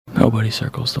Nobody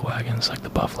circles the wagons like the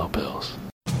Buffalo Bills.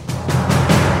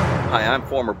 Hi, I'm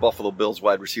former Buffalo Bills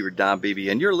wide receiver Don Beebe,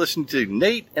 and you're listening to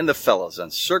Nate and the Fellas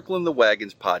on Circling the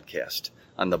Wagons podcast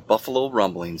on the Buffalo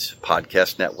Rumblings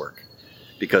Podcast Network.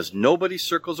 Because nobody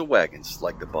circles the wagons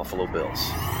like the Buffalo Bills.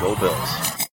 Go Bills.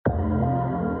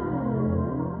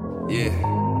 Yeah.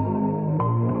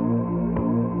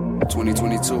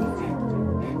 2022.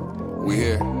 We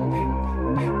here.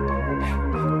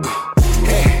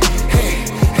 Hey,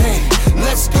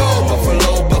 let's go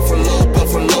Buffalo, Buffalo,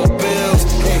 Buffalo Bills.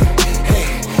 Hey,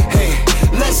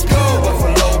 let's go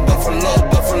Buffalo, Buffalo,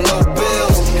 Buffalo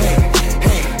Bills.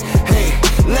 Hey,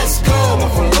 let's go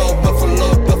Buffalo, Buffalo,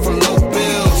 Buffalo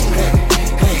Bills.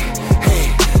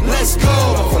 Hey, let's go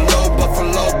Buffalo,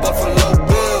 Buffalo, Buffalo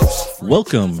Bills.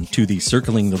 Welcome to the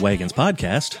Circling the Wagons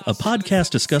podcast, a podcast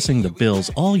discussing the Bills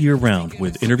all year round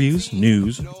with interviews,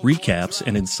 news, recaps,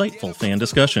 and insightful fan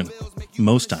discussion.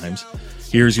 Most times.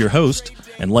 Here's your host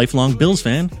and lifelong Bills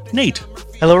fan, Nate.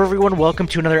 Hello, everyone. Welcome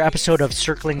to another episode of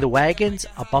Circling the Wagons,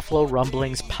 a Buffalo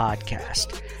Rumblings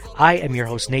podcast. I am your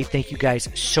host, Nate. Thank you guys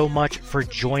so much for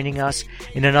joining us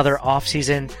in another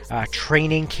off-season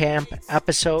training camp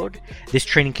episode. This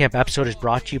training camp episode is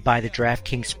brought to you by the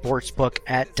DraftKings Sportsbook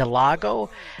at Del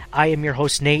Lago. I am your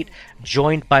host, Nate,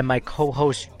 joined by my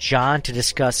co-host, John, to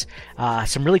discuss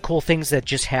some really cool things that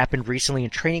just happened recently in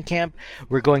training camp.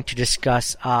 We're going to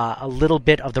discuss a little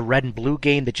bit of the red and blue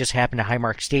game that just happened at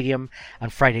Highmark Stadium on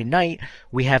Friday night.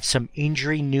 We have some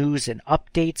injury news and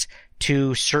updates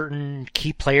to certain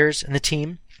key players in the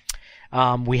team.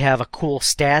 We have a cool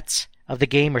stats of the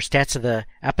game, or stats of the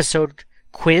episode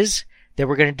quiz that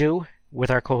we're going to do with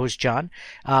our co-host John.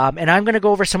 And I'm going to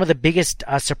go over some of the biggest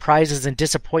surprises and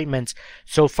disappointments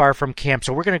so far from camp.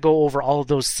 So we're going to go over all of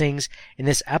those things in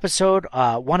this episode.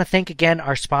 Want to thank again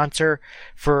our sponsor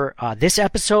for this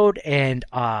episode and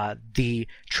the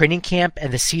training camp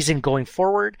and the season going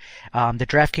forward, the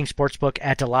DraftKings Sportsbook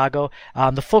at Del Lago.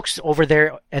 The folks over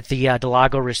there at the Del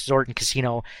Lago Resort and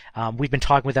Casino, we've been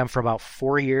talking with them for about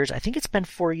 4 years. I think it's been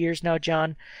 4 years now,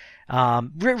 John.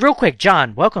 Real quick,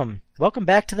 John, welcome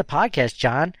back to the podcast,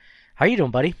 John. How are you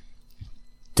doing, buddy?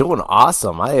 Doing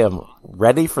awesome. I am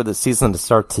ready for the season to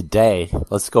start today.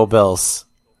 Let's go Bills.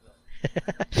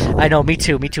 I know, me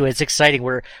too. It's exciting.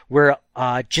 We're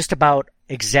just about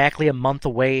exactly a month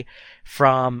away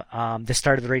from the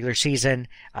start of the regular season.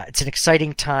 It's an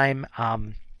exciting time.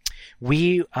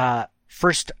 We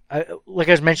first, like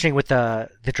I was mentioning with the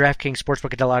DraftKings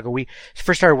Sportsbook at Del Lago, we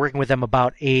first started working with them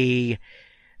about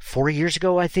 4 years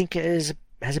ago, I think.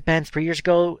 Has it been 3 years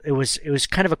ago? It was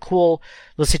kind of a cool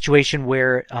little situation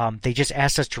where they just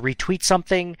asked us to retweet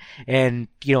something, and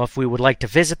if we would like to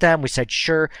visit them, we said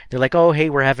sure. They're like, oh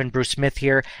hey, we're having Bruce Smith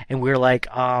here, and we're like,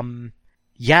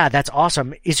 yeah, that's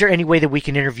awesome. Is there any way that we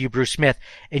can interview Bruce Smith?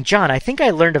 And John, I think I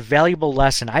learned a valuable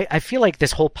lesson. I feel like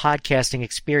this whole podcasting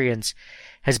experience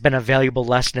has been a valuable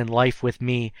lesson in life with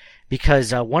me,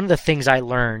 because one of the things I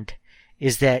learned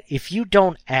is that if you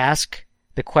don't ask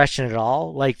the question at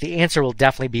all, like, the answer will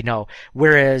definitely be no.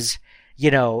 Whereas,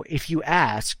 if you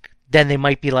ask, then they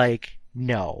might be like,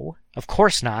 no, of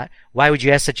course not. Why would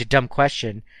you ask such a dumb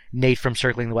question, Nate from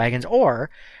Circling the Wagons? Or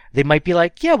they might be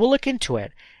like, yeah, we'll look into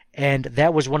it. And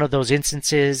that was one of those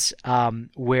instances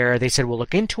where they said, we'll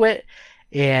look into it.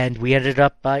 And we ended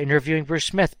up interviewing Bruce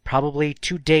Smith. Probably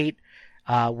to date,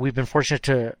 we've been fortunate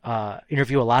to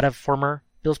interview a lot of former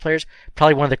Bills players.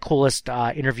 Probably one of the coolest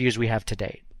interviews we have to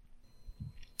date.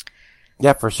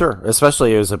 Yeah, for sure.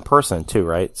 Especially it was in person too,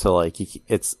 right? So like,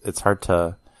 it's hard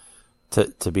to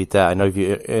beat that. I know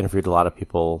you interviewed a lot of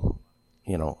people,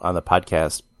 on the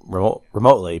podcast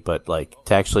remotely, but like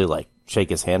to actually like shake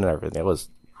his hand and everything, it was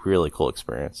a really cool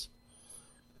experience.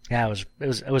 Yeah,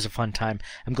 it was a fun time.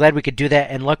 I'm glad we could do that,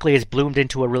 and luckily it's bloomed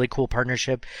into a really cool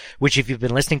partnership, which if you've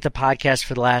been listening to the podcast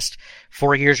for the last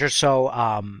 4 years or so,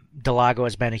 Del Lago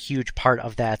has been a huge part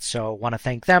of that, so I want to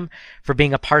thank them for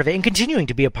being a part of it and continuing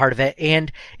to be a part of it. And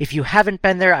if you haven't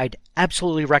been there, I'd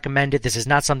absolutely recommend it. This is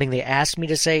not something they asked me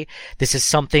to say. This is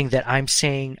something that I'm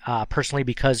saying personally,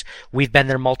 because we've been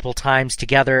there multiple times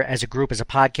together as a group, as a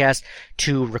podcast,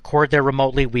 to record there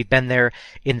remotely. We've been there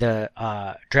in the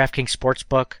DraftKings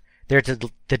Sportsbook, there at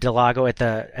the Del Lago at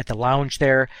the lounge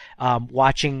there,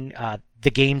 watching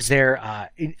the games there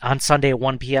on Sunday at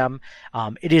 1 p.m.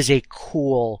 It is a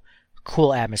cool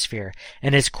cool atmosphere.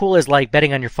 And as cool as like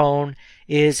betting on your phone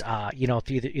is, through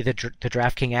either the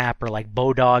DraftKings app or like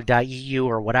Bodog.eu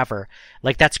or whatever,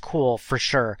 like that's cool for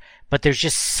sure. But there's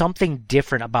just something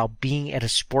different about being at a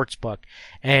sports book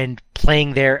and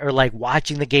playing there or like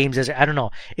watching the games I don't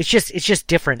know. It's just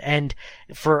different. And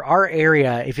for our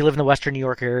area, if you live in the Western New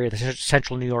York area, the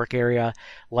Central New York area,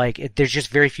 there's just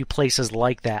very few places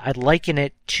like that. I'd liken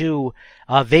it to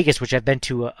Vegas, which I've been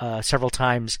to several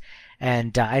times,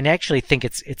 and I actually think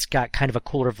it's got kind of a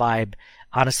cooler vibe,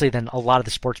 honestly, than a lot of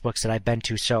the sports books that I've been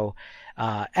to. So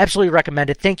absolutely recommend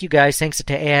it. Thank you guys. Thanks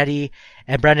to Addie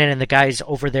and Brendan and the guys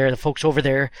over there, the folks over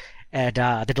there at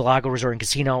the Del Lago Resort and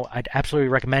Casino. I'd absolutely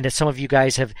recommend it. Some of you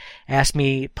guys have asked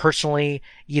me personally,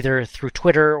 either through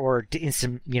Twitter or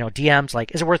instant, DMs,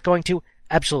 like, is it worth going to?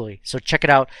 Absolutely. So check it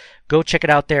out. Go check it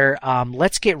out there.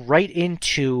 Let's get right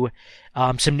into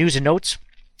some news and notes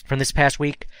from this past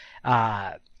week.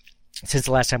 Since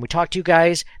the last time we talked to you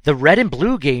guys, the Red and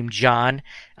Blue game, John,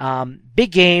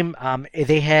 big game.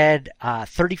 They had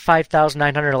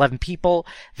 35,911 people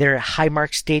there at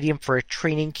Highmark Stadium for a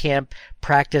training camp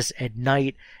practice at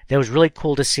night. That was really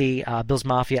cool to see Bills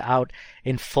Mafia out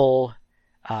in full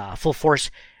force.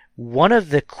 One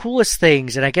of the coolest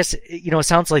things, and I guess, it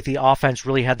sounds like the offense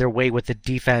really had their way with the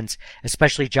defense,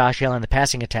 especially Josh Allen, the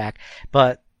passing attack.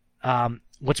 But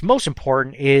what's most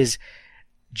important is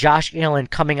Josh Allen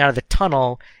coming out of the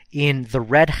tunnel in the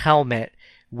red helmet,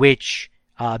 which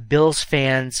Bills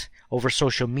fans over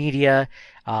social media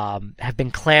have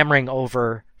been clamoring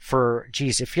over for,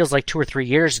 it feels like 2 or 3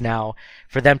 years now,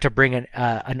 for them to bring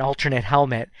an alternate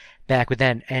helmet back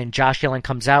within. And Josh Allen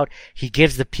comes out, he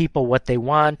gives the people what they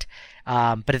want,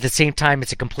 but at the same time,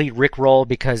 it's a complete rickroll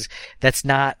because that's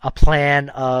not a plan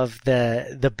of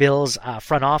the Bills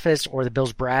front office or the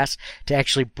Bills brass to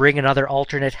actually bring another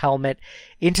alternate helmet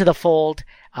into the fold.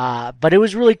 But it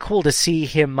was really cool to see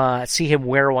him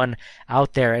wear one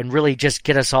out there and really just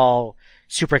get us all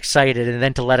super excited, and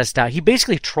then to let us down. He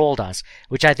basically trolled us,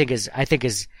 which I think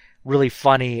is really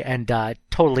funny and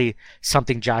totally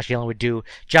something Josh Allen would do.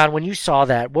 John, when you saw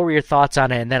that, what were your thoughts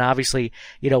on it? And then obviously,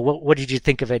 what did you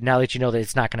think of it now that you know that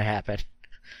it's not going to happen?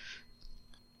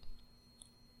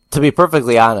 To be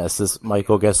perfectly honest, this might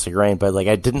go against the grain, but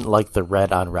I didn't like the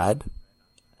red on red.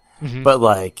 Mm-hmm. But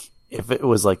if it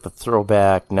was the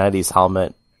throwback 90s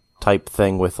helmet type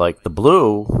thing with the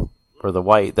blue or the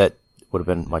white, that would have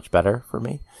been much better for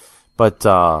me. But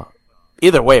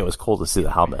either way, it was cool to see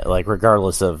the helmet,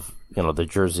 regardless of the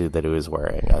jersey that he was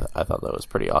wearing. I thought that was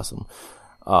pretty awesome.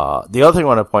 The other thing I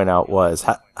want to point out was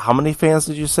how many fans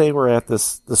did you say were at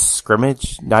this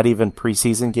scrimmage? Not even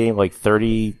preseason game,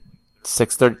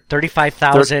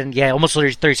 35,000. Yeah, almost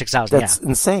 36,000. That's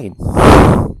insane,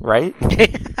 right?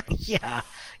 Yeah.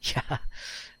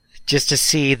 Just to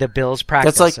see the Bills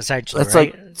practice, essentially. That's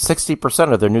right?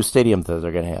 60% of their new stadium that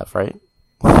they're going to have, right?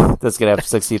 That's going to have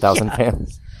 60,000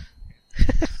 fans.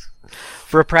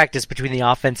 For a practice between the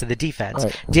offense and the defense.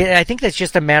 Right. I think that's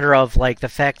just a matter of the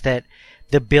fact that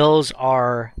the Bills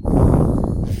are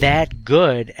that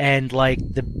good and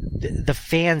the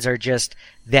fans are just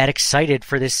that excited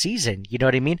for this season. You know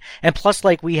what I mean? And plus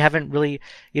we haven't really,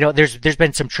 there's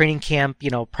been some training camp,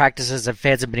 practices that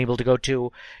fans have been able to go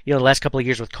to, the last couple of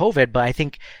years with COVID, but I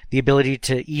think the ability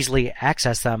to easily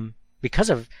access them because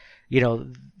of,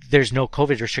 there's no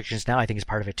COVID restrictions now, I think is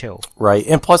part of it too. Right.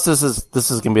 And plus this is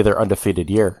going to be their undefeated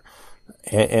year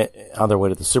on their way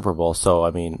to the Super Bowl. So,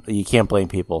 I mean, you can't blame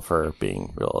people for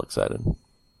being real excited.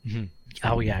 Mm-hmm.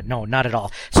 Oh yeah, no, not at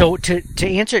all. So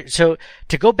to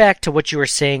go back to what you were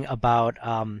saying about,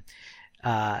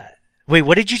 wait,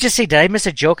 what did you just say? Did I miss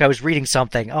a joke? I was reading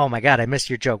something. Oh my God, I missed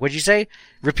your joke. What did you say?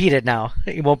 Repeat it now.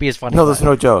 It won't be as funny. No, there's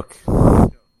no joke.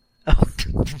 Oh.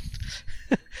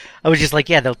 I was just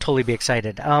yeah, they'll totally be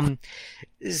excited.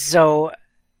 So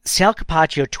Sal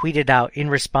Capaccio tweeted out in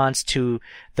response to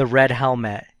the red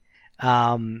helmet,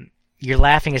 you're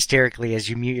laughing hysterically as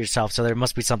you mute yourself, so there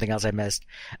must be something else I missed.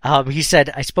 He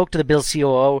said, I spoke to the Bills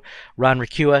COO, Ron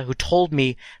Ricua, who told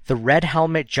me the red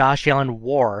helmet Josh Allen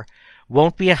wore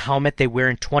won't be a helmet they wear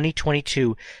in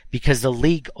 2022 because the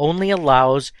league only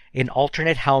allows an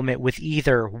alternate helmet with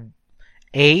either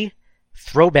A,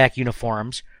 throwback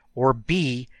uniforms, or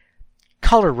B,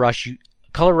 color rush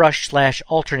 /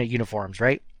 alternate uniforms,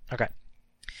 right? Okay.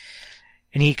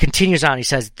 And he continues on. He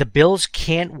says, the Bills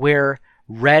can't wear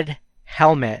red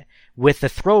helmet with the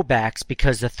throwbacks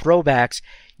because the throwbacks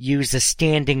use the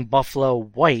standing buffalo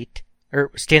white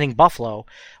or Standing Buffalo,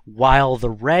 while the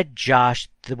red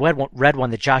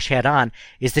one that Josh had on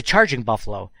is the Charging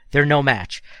Buffalo. They're no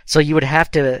match. So you would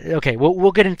have to, okay,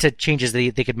 we'll get into changes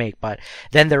they could make, but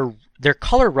then their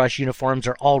Color Rush uniforms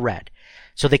are all red.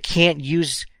 So they can't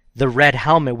use the red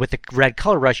helmet with the red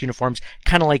Color Rush uniforms,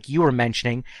 kind of like you were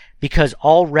mentioning, because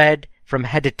all red from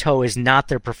head to toe is not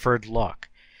their preferred look.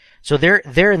 So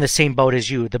they're in the same boat as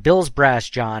you. The Bills brass,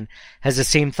 John, has the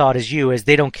same thought as you, as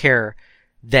they don't care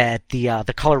that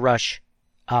the Color Rush,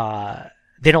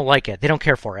 they don't like it. They don't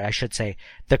care for it, I should say.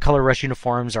 The Color Rush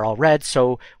uniforms are all red,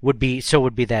 so would be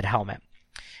that helmet.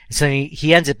 So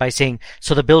he ends it by saying,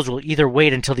 so the Bills will either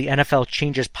wait until the NFL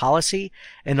changes policy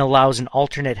and allows an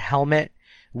alternate helmet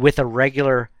with a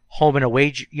regular home and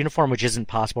away uniform, which isn't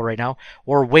possible right now,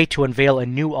 or wait to unveil a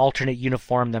new alternate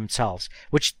uniform themselves,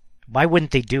 which why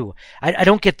wouldn't they do? I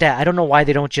don't get that. I don't know why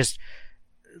they don't just,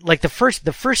 like, the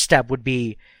first step would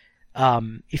be,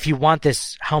 if you want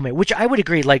this helmet, which I would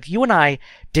agree, like, you and I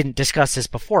didn't discuss this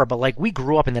before, but, like, we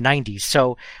grew up in the 90s,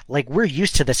 so, like, we're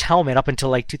used to this helmet up until,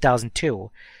 like,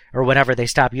 2002, or whenever they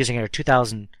stopped using it, or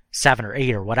 2007 or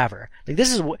 8 or whatever. Like,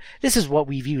 this is what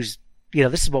we've used, you know,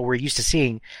 this is what we're used to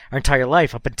seeing our entire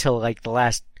life up until, like, the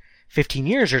last 15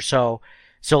 years or so.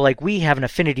 So, like, we have an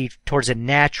affinity towards it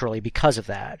naturally because of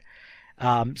that.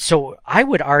 So I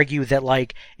would argue that,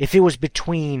 like, if it was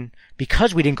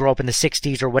because we didn't grow up in the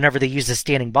 60s or whenever they used the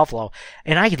Standing Buffalo,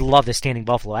 and I love the Standing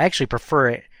Buffalo. I actually prefer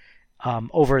it,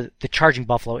 over the Charging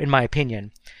Buffalo, in my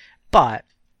opinion. But,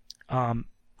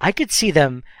 I could see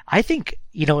them, I think,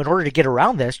 you know, in order to get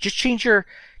around this, just change your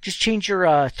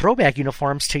throwback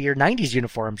uniforms to your 90s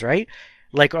uniforms, right?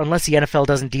 Like, unless the NFL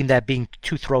doesn't deem that being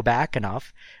too throwback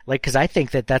enough. Like, cause I think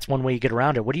that that's one way you get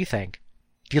around it. What do you think?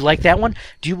 Do you like that one?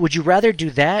 Would you rather do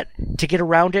that to get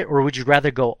around it, or would you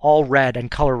rather go all red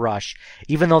and Color Rush?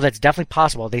 Even though that's definitely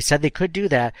possible. They said they could do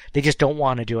that. They just don't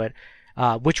want to do it.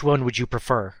 Which one would you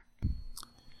prefer?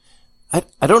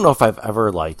 I don't know if I've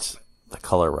ever liked the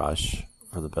Color Rush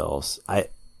for the Bills. I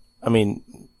mean,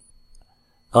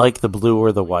 I like the blue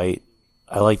or the white.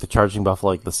 I like the Charging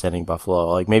Buffalo, like the Standing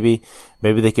Buffalo. Like, maybe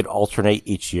they could alternate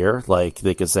each year. Like,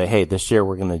 they could say, hey, this year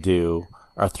we're going to do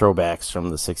our throwbacks from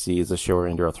the 60s. This year we're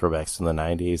going to do our throwbacks from the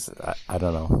 90s. I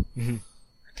don't know. Mm-hmm.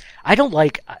 I don't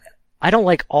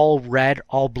like all red,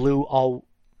 all blue, all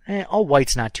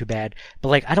white's not too bad, but,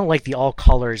 like, I don't like the all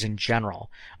colors in general.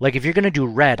 Like, if you're gonna do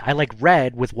red, I like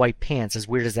red with white pants, as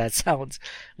weird as that sounds.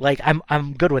 Like,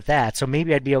 I'm good with that, so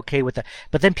maybe I'd be okay with that.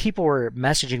 But then people were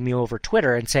messaging me over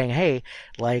Twitter and saying, hey,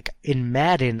 like, in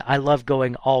Madden, I love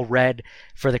going all red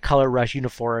for the Color Rush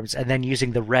uniforms and then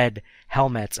using the red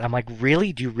helmets. I'm like,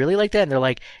 really? Do you really like that? And they're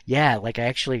like, yeah, like, it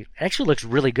actually looks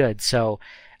really good. So,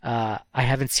 I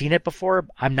haven't seen it before.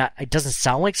 It doesn't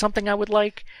sound like something I would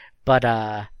like, but,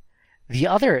 the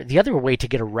other way to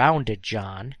get around it,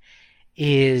 John,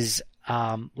 is,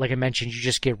 like I mentioned, you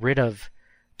just get rid of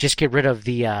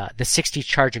the 60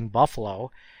 Charging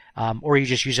Buffalo, or you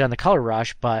just use it on the Color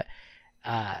Rush. But,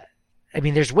 I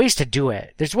mean, there's ways to do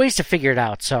it. There's ways to figure it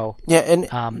out. So, yeah, and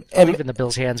leave it in the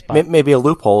Bills' hands. But maybe a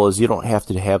loophole is you don't have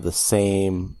to have the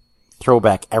same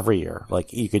throwback every year.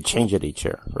 Like, you could change it each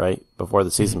year, right? Before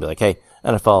the season, be like, hey,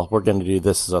 NFL, we're going to do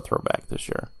this as a throwback this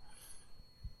year.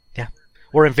 Yeah.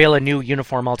 Or unveil a new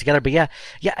uniform altogether. But yeah,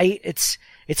 it's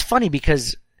funny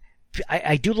because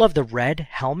I do love the red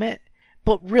helmet,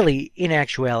 but really, in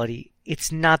actuality,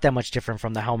 it's not that much different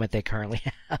from the helmet they currently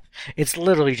have. It's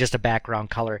literally just a background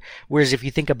color. Whereas if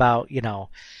you think about, you know,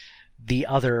 the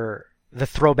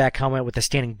throwback helmet with the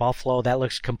Standing Buffalo, that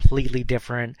looks completely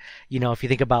different. You know, if you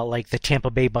think about, like, the Tampa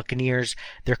Bay Buccaneers,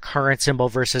 their current symbol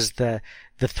versus the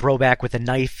throwback with a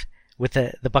knife, with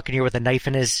the Buccaneer with a knife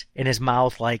in his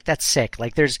mouth, like, that's sick.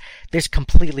 Like, there's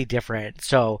completely different.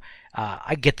 So,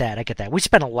 I get that. We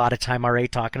spent a lot of time already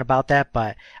talking about that,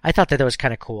 but I thought that was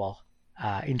kind of cool,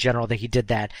 in general, that he did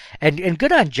that. And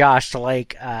good on Josh to,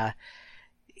 like,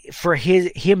 for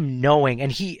him knowing,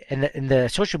 and the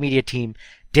social media team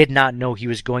did not know he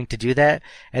was going to do that,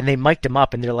 and they mic'd him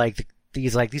up, and they're like,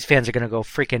 these fans are going to go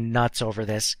freaking nuts over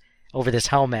this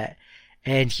helmet.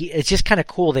 And it's just kind of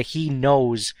cool that he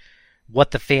knows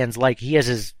what the fans like. He has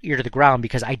his ear to the ground,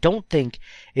 because I don't think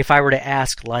if I were to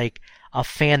ask, like, a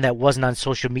fan that wasn't on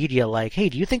social media, like, hey,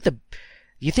 do you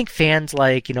think fans,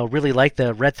 like, you know, really like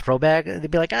the red throwback? They'd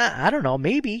be like, I don't know,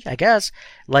 maybe, I guess.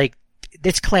 Like,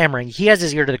 it's clamoring. He has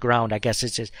his ear to the ground, I guess.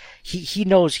 It's just, he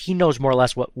knows more or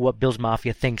less what Bills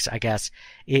Mafia thinks, I guess,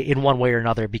 in one way or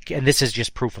another, and this is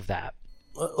just proof of that.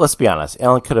 Let's be honest.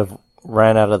 Allen could have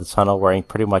ran out of the tunnel wearing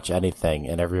pretty much anything,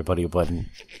 and everybody would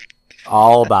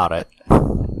all about it.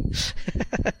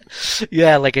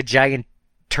 Yeah, like a giant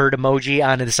turd emoji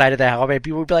on the side of the helmet,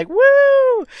 people would be like,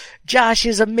 "Woo! Josh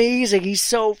is amazing. He's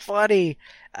so funny.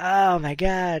 Oh my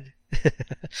god."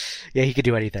 Yeah, he could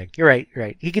do anything. You're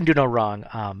right. He can do no wrong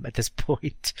at this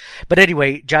point. But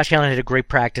anyway, Josh Allen had a great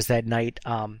practice that night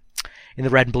in the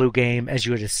red and blue game, as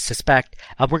you would suspect.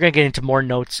 We're going to get into more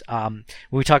notes when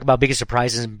we talk about biggest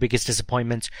surprises and biggest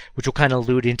disappointments, which will kind of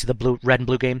allude into the red and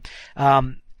blue game.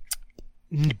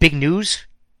 Big news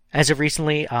as of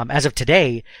recently, as of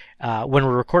today, when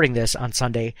we're recording this on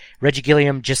Sunday, Reggie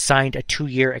Gilliam just signed a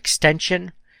 2-year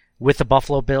extension with the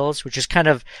Buffalo Bills, which is kind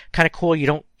of cool. You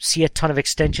don't see a ton of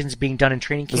extensions being done in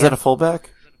training camp. Is that a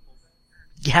fullback?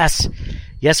 Yes,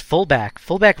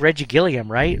 fullback Reggie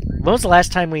Gilliam, right? When was the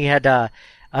last time we had a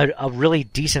really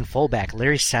decent fullback?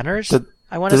 Larry Centers,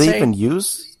 I want to say. Did they even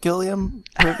use Gilliam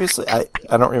previously? I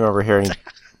don't remember hearing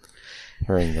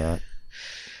that.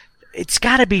 It's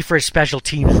got to be for a special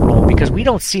teams role because we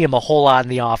don't see him a whole lot in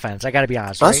the offense. I got to be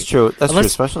honest. That's right? true. That's true.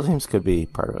 Special teams could be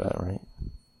part of that, right?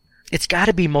 It's got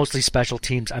to be mostly special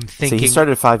teams. I'm thinking. See, he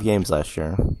started 5 games last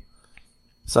year,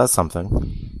 so that's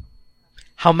something.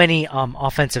 How many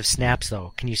offensive snaps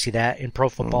though? Can you see that in Pro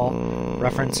Football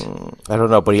Reference? I don't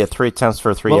know, but he had 3 attempts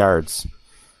for 3 yards.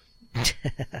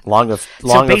 long of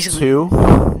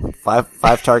 2,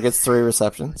 5 targets, 3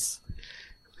 receptions.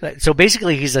 So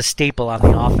basically, he's a staple on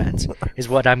the offense, is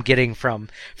what I'm getting from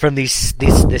this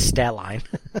stat line.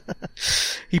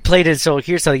 He played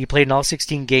in all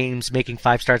 16 games, making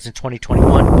 5 starts in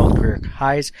 2021, both career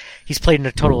highs. He's played in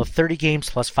a total of 30 games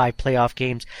plus 5 playoff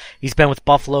games. He's been with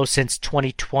Buffalo since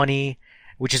 2020,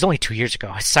 which is only 2 years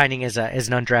ago, signing as an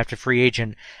undrafted free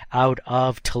agent out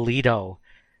of Toledo.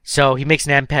 So he makes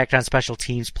an impact on special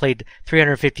teams, played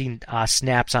 315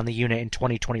 snaps on the unit in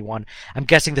 2021. I'm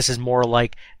guessing this is more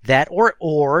like that,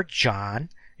 or John,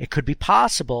 it could be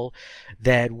possible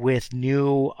that with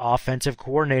new offensive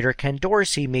coordinator Ken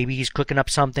Dorsey, maybe he's cooking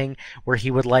up something where he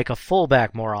would like a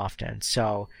fullback more often.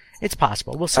 So it's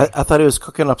possible. We'll see. I thought he was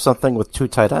cooking up something with 2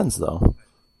 tight ends, though.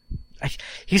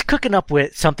 He's cooking up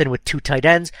with something with 2 tight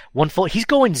ends, he's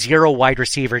going 0 wide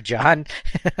receiver, John.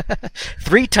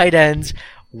 3 tight ends,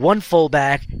 1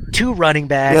 fullback, 2 running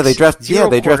backs. Yeah,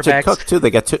 they drafted Cook too. They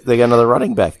got another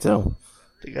running back too.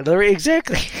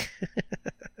 Exactly.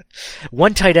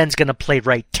 1 tight end's going to play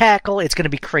right tackle. It's going to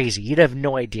be crazy. You'd have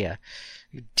no idea.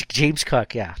 James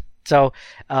Cook, yeah. So,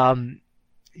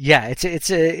 yeah,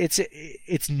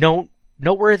 it's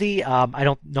noteworthy. I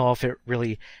don't know if it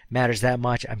really matters that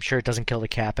much. I'm sure it doesn't kill the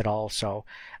cap at all. So,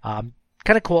 kind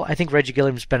of cool. I think Reggie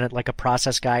Gilliam's been like a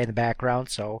process guy in the background.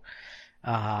 So,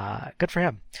 good for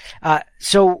him.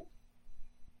 So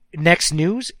next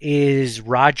news is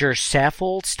Roger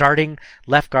Saffold, starting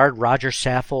left guard. Roger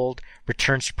Saffold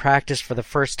returns to practice for the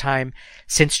first time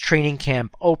since training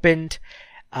camp opened.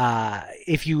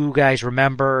 If you guys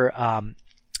remember,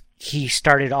 he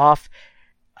started off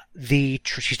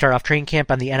training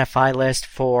camp on the NFI list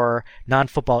for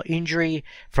non-football injury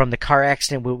from the car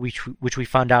accident, which we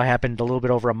found out happened a little bit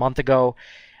over a month ago.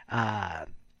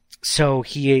 So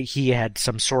he had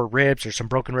some sore ribs or some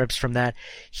broken ribs from that.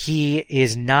 He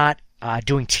is not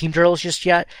doing team drills just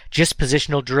yet, just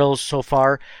positional drills so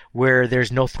far where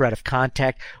there's no threat of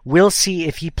contact. We'll see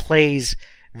if he plays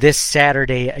this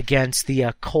Saturday against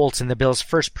the Colts in the Bills'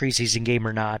 first preseason game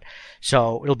or not.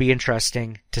 So it'll be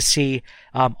interesting to see.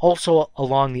 Also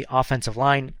along the offensive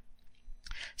line,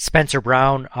 Spencer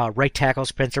Brown, right tackle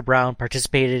Spencer Brown,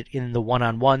 participated in the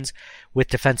one-on-ones with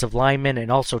defensive linemen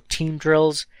and also team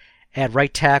drills at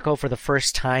right tackle for the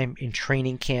first time in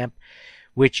training camp,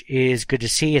 which is good to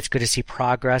see. It's good to see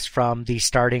progress from the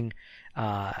starting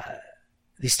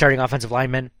offensive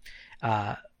lineman,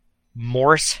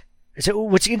 Morse. So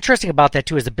what's interesting about that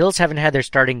too is the Bills haven't had their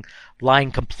starting line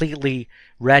completely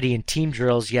ready in team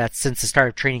drills yet since the start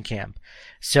of training camp.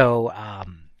 So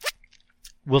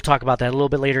we'll talk about that a little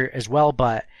bit later as well,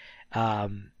 but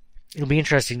it'll be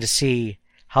interesting to see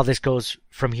how this goes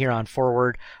from here on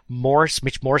forward.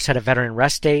 Mitch Morse had a veteran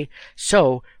rest day,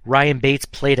 so Ryan Bates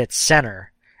played at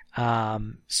center.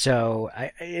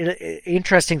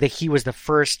 Interesting that he was the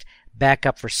first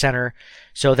backup for center.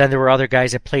 So then there were other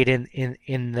guys that played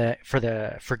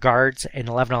for guards in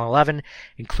 11-on-11,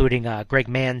 including Greg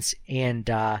Manns and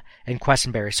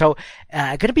Questenberry. So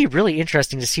going to be really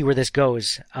interesting to see where this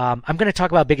goes. I'm going to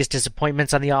talk about biggest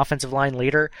disappointments on the offensive line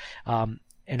later.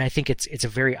 And I think it's a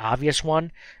very obvious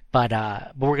one, but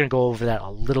we're going to go over that a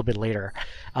little bit later.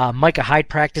 Micah Hyde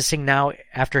practicing now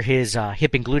after his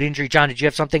hip and glute injury. John, did you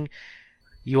have something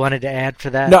you wanted to add for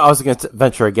that? No, I was going to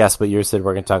venture a guess, but you said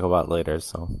we're going to talk about it later.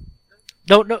 So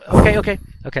No.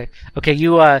 Okay.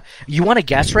 You want to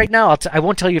guess right now? I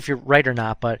won't tell you if you're right or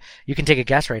not, but you can take a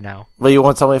guess right now. Well, you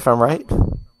want to tell me if I'm right?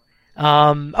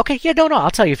 Okay. Yeah. No.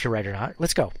 I'll tell you if you're right or not.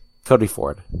 Let's go. Cody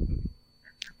Ford.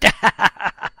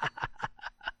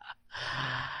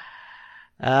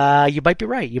 You might be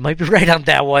right. You might be right on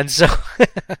that one. So,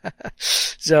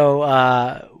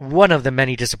 one of the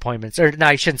many disappointments, or no,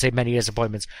 I shouldn't say many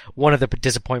disappointments. One of the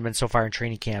disappointments so far in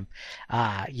training camp.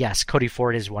 Yes, Cody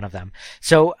Ford is one of them.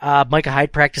 So, Micah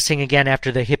Hyde practicing again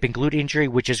after the hip and glute injury,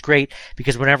 which is great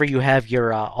because whenever you have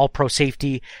your all-pro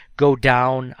safety go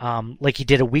down, like he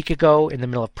did a week ago in the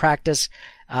middle of practice,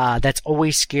 that's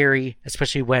always scary,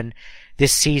 especially when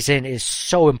this season is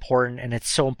so important, and it's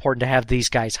so important to have these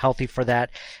guys healthy for that,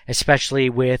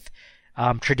 especially with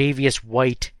Tre'Davious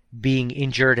White being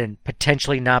injured and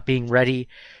potentially not being ready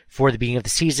for the beginning of the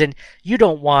season. You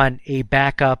don't want a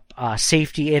backup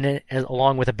safety in it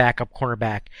along with a backup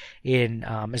cornerback in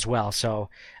as well. So,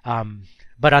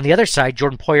 but on the other side,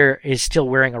 Jordan Poyer is still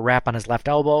wearing a wrap on his left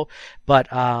elbow, but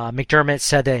McDermott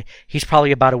said that he's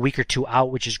probably about a week or two out,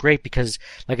 which is great because,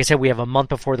 like I said, we have a month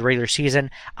before the regular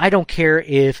season. I don't care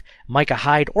if Micah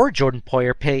Hyde or Jordan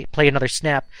Poyer play another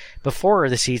snap before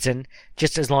the season,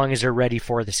 just as long as they're ready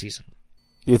for the season.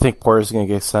 You think Poyer's going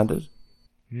to get extended?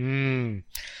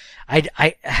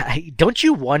 I don't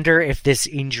you wonder if this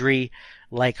injury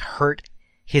hurt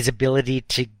his ability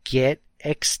to get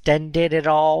extended at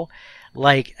all?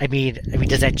 I mean,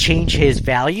 does that change his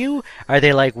value? Are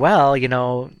they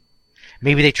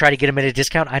maybe they try to get him at a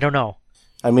discount? I don't know.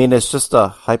 I mean, it's just a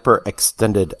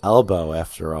hyper-extended elbow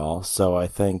after all, so I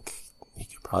think he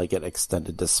could probably get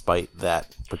extended despite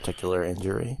that particular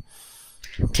injury.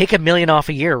 Take $1 million off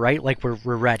a year, right? We're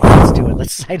ready. Let's do it.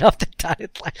 Let's sign off the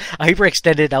dotted line. A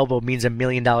hyper-extended elbow means $1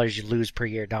 million you lose per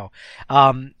year. No.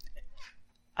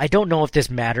 I don't know if this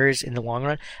matters in the long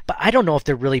run, but I don't know if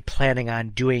they're really planning on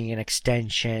doing an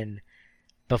extension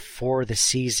before the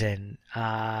season.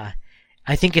 I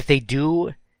think if they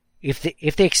do, if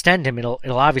they extend him, it'll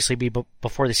obviously be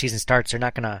before the season starts. They're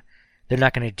not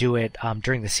gonna do it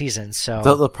during the season. So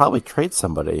they'll probably trade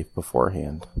somebody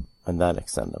beforehand and then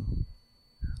extend them.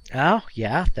 Oh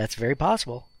yeah, that's very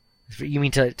possible. You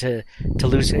mean to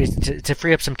lose to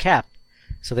free up some cap,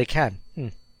 so they can.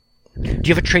 Do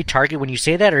you have a trade target when you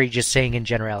say that, or are you just saying in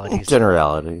generalities?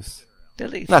 Generalities.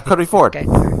 Not Cody Ford. Okay.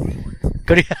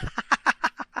 Cody.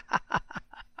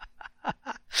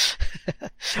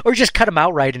 Or just cut him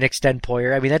outright and extend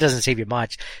Poyer. I mean, that doesn't save you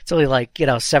much. It's only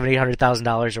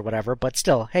 $700,000-$800,000 or whatever. But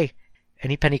still, hey,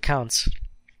 any penny counts.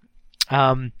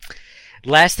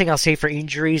 Last thing I'll say for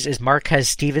injuries is Marquez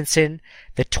Stevenson,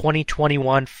 the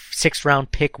 2021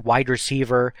 sixth-round pick wide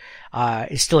receiver,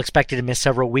 is still expected to miss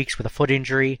several weeks with a foot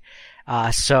injury.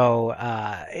 So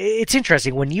it's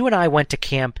interesting. When you and I went to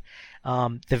camp,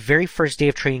 the very first day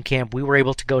of training camp, we were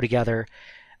able to go together.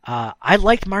 I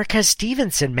liked Marquez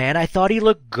Stevenson, man. I thought he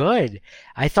looked good.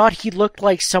 I thought he looked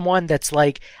like someone that's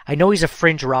I know he's a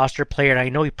fringe roster player, and I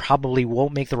know he probably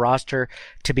won't make the roster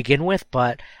to begin with,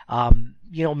 but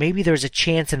maybe there's a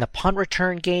chance in the punt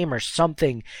return game or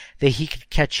something that he could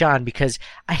catch on, because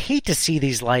I hate to see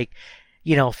these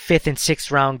fifth and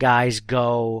sixth round guys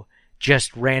go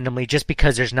just randomly just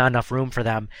because there's not enough room for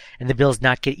them and the Bills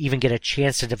not even get a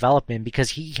chance to develop him,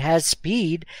 because he has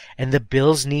speed and the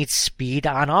Bills need speed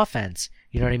on offense.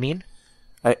 You know what I mean?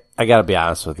 I gotta be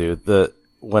honest with you.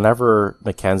 Whenever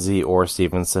McKenzie or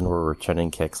Stevenson were returning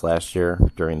kicks last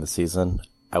year during the season,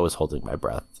 I was holding my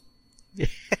breath.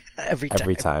 Every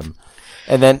time.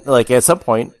 And then, at some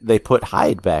point, they put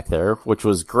Hyde back there, which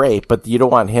was great, but you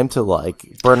don't want him to,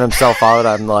 burn himself out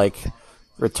on,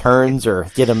 returns or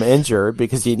get him injured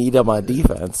because you need him on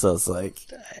defense. So it's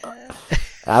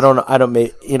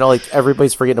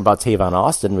everybody's forgetting about Tavon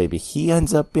Austin. Maybe he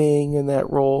ends up being in that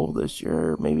role this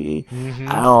year. Maybe, I don't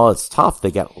know. It's tough.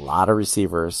 They got a lot of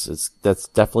receivers. That's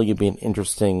definitely going to be an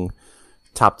interesting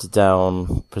top to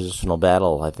down positional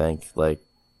battle, I think.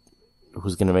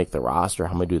 Who's going to make the roster?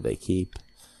 How many do they keep?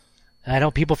 I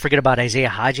know people forget about Isaiah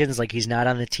Hodgins, he's not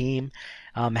on the team.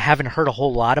 Haven't heard a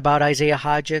whole lot about Isaiah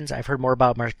Hodgins. I've heard more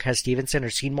about Marquez Stevenson or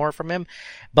seen more from him.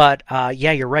 But,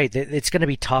 yeah, you're right. It's going to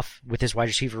be tough with this wide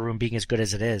receiver room being as good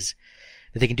as it is,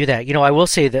 that they can do that. I will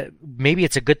say that maybe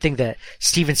it's a good thing that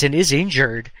Stevenson is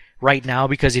injured right now,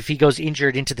 because if he goes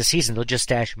injured into the season, they'll just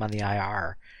stash him on the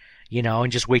IR,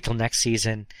 and just wait till next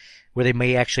season, where they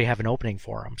may actually have an opening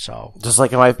for him. So just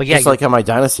like on my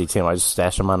dynasty team, I just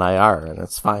stash him on IR and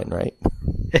it's fine, right?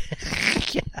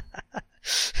 Yeah.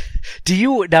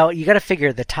 Now you got to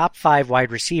figure the top 5 wide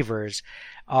receivers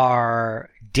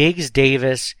are Diggs,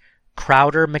 Davis,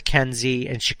 Crowder,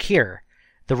 McKenzie, and Shakir,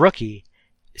 the rookie.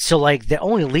 So like that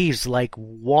only leaves like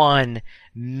 1,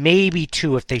 maybe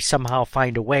 2 if they somehow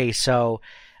find a way. So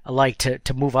like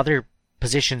to move other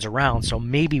positions around. So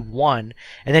maybe 1.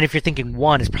 And then if you're thinking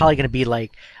 1, it's probably going to be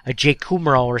like a Jake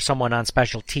Kumro or someone on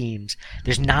special teams.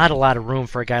 There's not a lot of room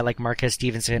for a guy like Marquez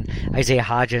Stevenson, Isaiah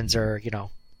Hodgins, or,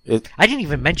 I didn't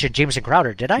even mention Jamison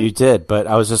Crowder, did I? You did, but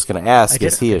I was just going to ask,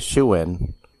 is he a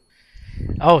shoo-in?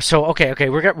 Oh, so okay.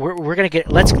 We're gonna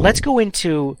get let's go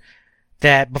into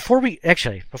that before we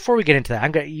get into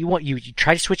that. You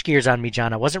try to switch gears on me,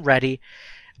 John. I wasn't ready,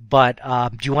 but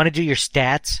do you want to do your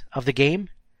stats of the game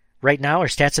right now, or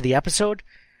stats of the episode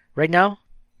right now,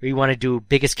 or you want to do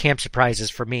biggest camp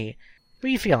surprises for me? What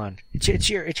are you feeling? It's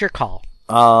your call.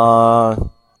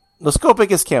 Let's go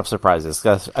biggest camp surprises,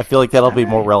 because I feel like that'll be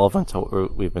more relevant to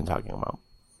what we've been talking about.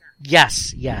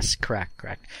 Yes, correct.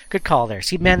 Good call there.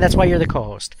 See, man, that's why you're the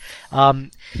co-host.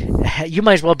 You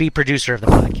might as well be producer of the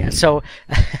podcast.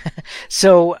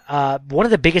 So one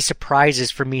of the biggest surprises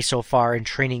for me so far in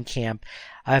training camp,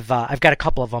 I've got a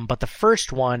couple of them, but the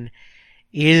first one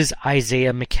is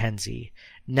Isaiah McKenzie.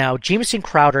 Now, Jamison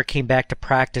Crowder came back to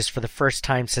practice for the first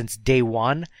time since day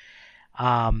 1.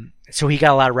 So he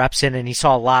got a lot of reps in, and he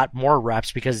saw a lot more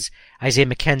reps because Isaiah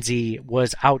McKenzie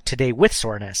was out today with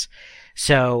soreness.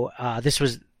 So this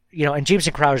was, and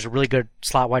Jamison Crowder is a really good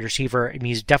slot wide receiver. I mean,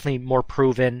 he's definitely more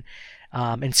proven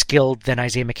and skilled than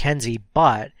Isaiah McKenzie.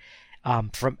 But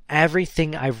from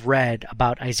everything I've read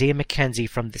about Isaiah McKenzie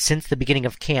since the beginning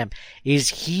of camp, is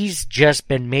he's just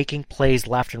been making plays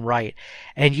left and right.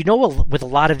 And with a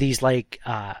lot of these, like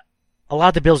a lot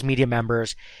of the Bills media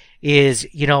members, is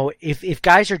if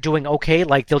guys are doing okay,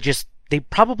 like they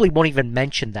probably won't even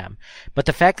mention them. But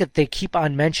the fact that they keep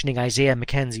on mentioning Isaiah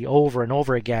McKenzie over and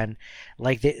over again,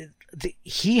 like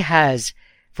he has,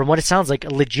 from what it sounds like,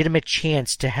 a legitimate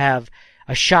chance to have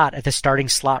a shot at the starting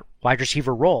slot wide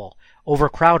receiver role over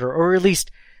Crowder, or at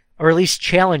least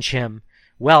challenge him,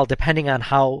 well, depending on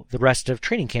how the rest of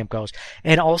training camp goes,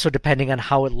 and also depending on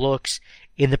how it looks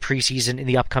in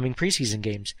the upcoming preseason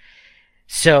games.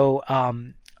 So,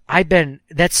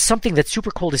 that's something that's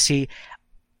super cool to see.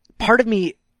 Part of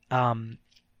me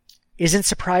isn't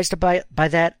surprised by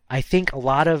that. I think a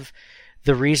lot of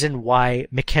the reason why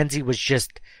McKenzie was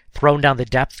just thrown down the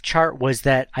depth chart was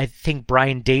that I think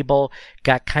Brian Daboll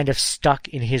got kind of stuck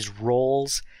in his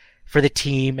roles for the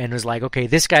team and was like, okay,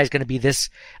 this guy's going to be this,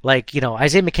 Isaiah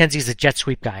McKenzie's a jet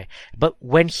sweep guy. But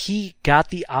when he got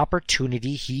the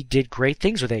opportunity, he did great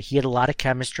things with it. He had a lot of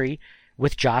chemistry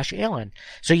with Josh Allen.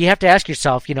 So you have to ask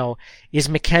yourself, is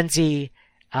McKenzie,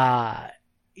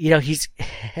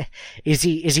 is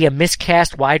he a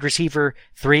miscast wide receiver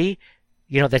 3,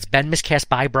 that's been miscast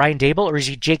by Brian Daboll, or is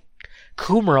he Jake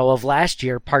Kumro of last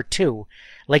year, part 2?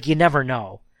 Like, you never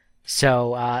know.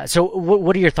 So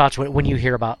what are your thoughts when you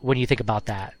think about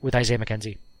that with Isaiah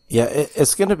McKenzie? Yeah,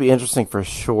 it's going to be interesting for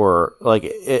sure. Like,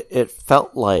 it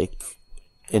felt like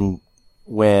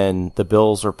when the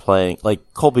Bills are playing,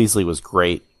 like, Cole Beasley was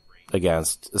great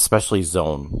against, especially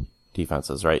zone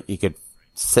defenses, right? He could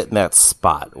sit in that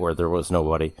spot where there was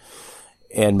nobody.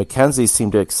 And McKenzie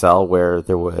seemed to excel where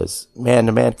there was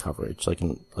man-to-man coverage, like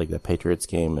in the Patriots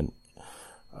game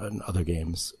and other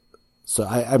games. So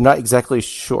I'm not exactly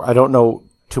sure. I don't know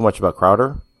too much about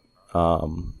Crowder,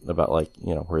 about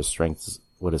where his strengths,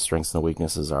 what his strengths and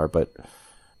weaknesses are, but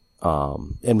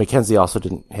and McKenzie also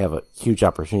didn't have a huge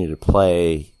opportunity to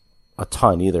play a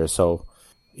ton either. So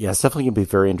yeah, it's definitely going to be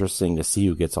very interesting to see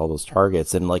who gets all those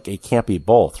targets. And it can't be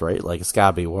both, right? Like, it's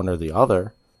got to be one or the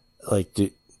other. Like,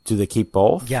 do they keep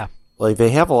both? Yeah. Like, they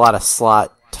have a lot of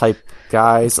slot type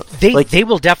guys. They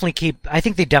will definitely keep, I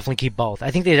think they definitely keep both.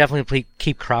 I think they definitely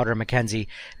keep Crowder and McKenzie,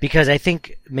 because I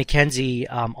think McKenzie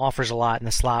offers a lot in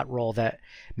the slot role that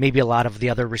maybe a lot of the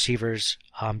other receivers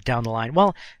down the line.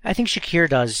 Well, I think Shakir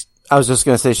does. I was just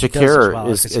going to say Shakir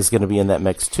is going to be in that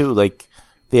mix too. Like,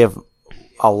 they have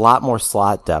a lot more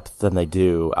slot depth than they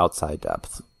do outside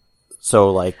depth.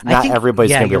 So, not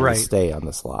everybody's going to be able to stay on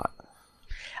the slot.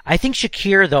 I think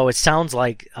Shakir, though, it sounds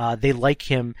like they like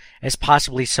him as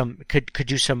possibly could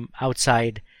do some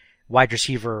outside wide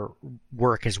receiver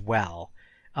work as well,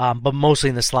 but mostly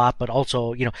in the slot. But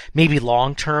also, maybe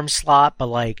long-term slot,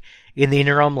 but in the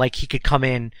interim, he could come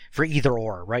in for either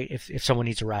or, right? If someone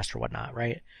needs a rest or whatnot,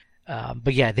 right?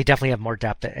 But yeah, they definitely have more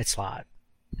depth at slot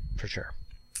for sure.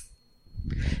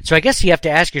 So I guess you have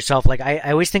to ask yourself, I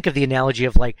always think of the analogy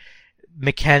of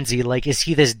McKenzie, is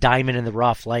he this diamond in the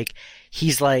rough?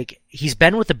 He's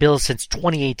been with the Bills since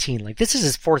 2018. This is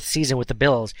his 4th season with the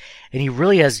Bills, and he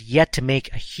really has yet to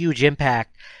make a huge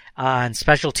impact on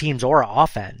special teams or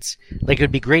offense. Like, it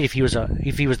would be great if he was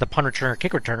the punt returner,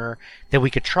 kick returner that we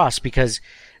could trust, because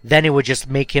then it would just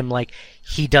make him like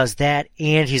he does that,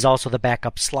 and he's also the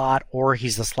backup slot, or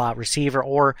he's the slot receiver,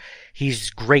 or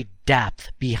he's great depth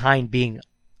behind being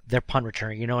their punt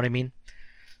returner. You know what I mean?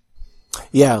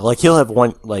 Yeah, like he'll have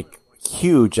one like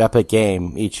huge epic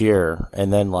game each year,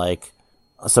 and then like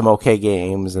some okay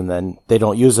games, and then they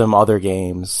don't use him other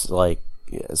games. Like,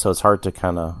 so it's hard to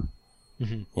kind of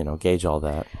gauge all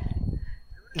that.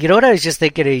 You know what I was just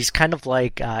thinking? He's kind of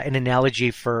like an analogy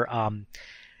for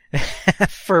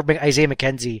for Isaiah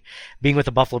McKenzie being with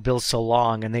the Buffalo Bills so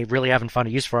long, and they really haven't found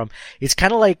a use for him. It's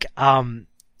kind of like,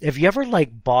 have you ever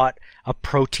like bought a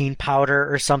protein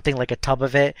powder or something, like a tub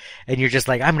of it, and you're just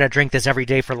like, I'm going to drink this every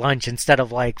day for lunch instead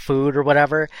of like food or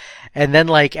whatever. And then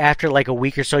like after like a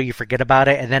week or so, you forget about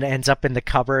it, and then it ends up in the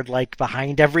cupboard, like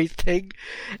behind everything.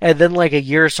 And then like a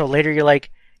year or so later, you're like,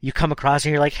 you come across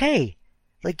and you're like, hey,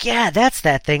 like, yeah, that's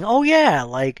that thing. Oh yeah.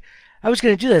 Like, I was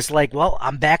going to do this. Like, well,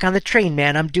 I'm back on the train,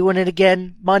 man. I'm doing it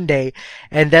again Monday.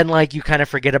 And then, like, you kind of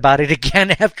forget about it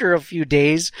again after a few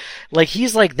days. Like,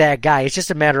 he's like that guy. It's just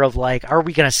a matter of, like, are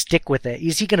we going to stick with it?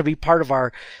 Is he going to be part of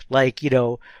our, like,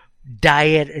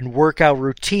 diet and workout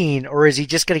routine? Or is he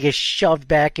just going to get shoved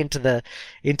back into the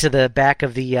back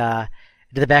of the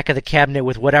back of the cabinet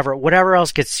with whatever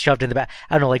else gets shoved in the back?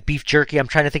 I don't know, like beef jerky. I'm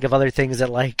trying to think of other things that,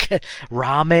 like,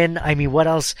 ramen. I mean, what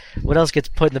else gets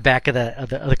put in the back of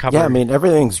the cupboard? Yeah, I mean,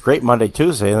 everything's great Monday,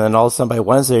 Tuesday, and then all of a sudden by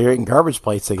Wednesday you're eating garbage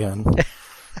plates again.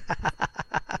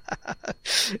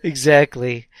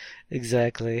 Exactly.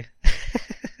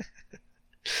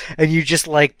 And you just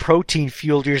like protein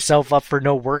fueled yourself up for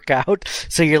no workout,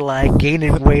 so you're like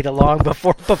gaining weight along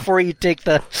before you take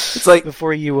the. It's like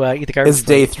before you eat the garbage. It's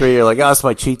day 3. You're like, oh, it's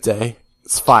my cheat day.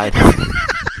 It's fine.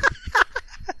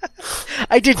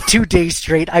 I did 2 days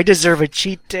straight. I deserve a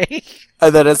cheat day.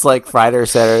 And then it's like Friday or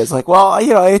Saturday. It's like, well, I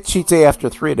had cheat day after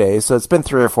 3 days, so it's been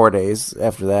 3 or 4 days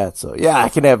after that. So yeah, I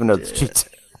can have another cheat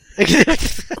day.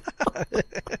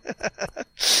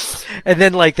 And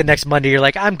then, like, the next Monday, you're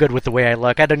like, I'm good with the way I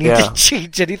look. I don't need to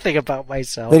change anything about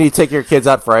myself. Then you take your kids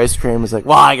out for ice cream. It's like,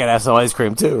 well, I gotta have some ice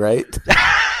cream too, right?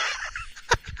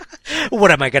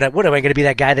 What am I gonna be,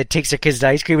 that guy that takes their kids to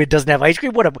ice cream and doesn't have ice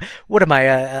cream? What am I,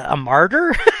 a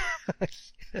martyr?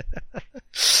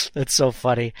 That's so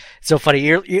funny. So funny.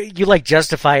 You like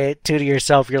justify it too to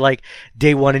yourself. You're like,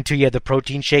 day 1 and 2 you have the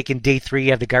protein shake, and day 3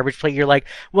 you have the garbage plate. You're like,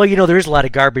 well, there is a lot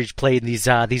of garbage plate in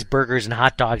these burgers and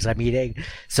hot dogs I'm eating.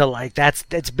 So like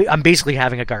I'm basically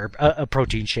having a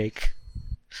protein shake.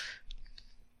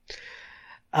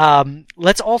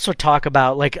 Let's also talk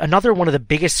about, like, another one of the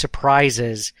biggest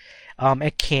surprises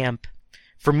at camp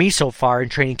for me so far in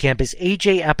training camp is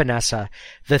A.J. Epinesa,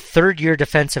 the third-year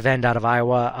defensive end out of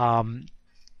Iowa.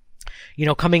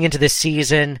 Coming into this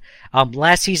season,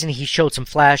 last season he showed some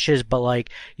flashes, but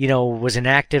was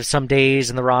inactive some days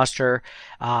in the roster.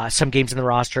 Some games in the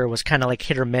roster was kind of like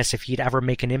hit or miss if he'd ever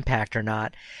make an impact or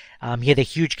not. He had a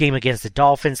huge game against the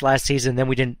Dolphins last season, then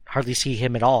we didn't hardly see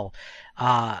him at all.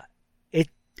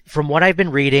 From what I've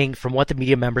been reading, from what the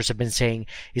media members have been saying,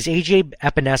 is A.J.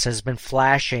 Epinesa has been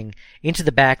flashing into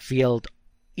the backfield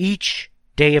each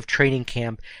day of training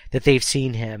camp that they've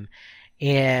seen him.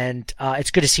 And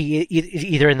it's good to see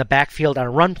either in the backfield on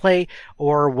a run play,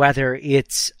 or whether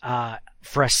it's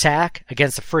for a sack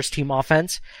against the first team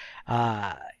offense.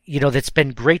 That's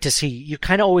been great to see. You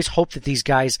kind of always hope that these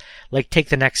guys take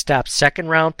the next step. 2nd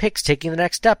round picks taking the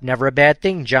next step, never a bad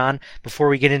thing, John. Before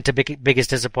we get into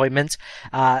biggest disappointments,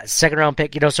 2nd round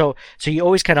pick, so you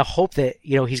always kind of hope that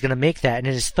he's going to make that. And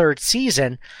in his 3rd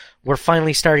season, we're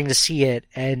finally starting to see it.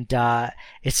 And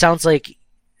it sounds like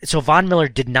Von Miller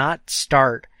did not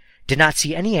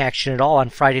see any action at all on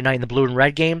Friday night in the blue and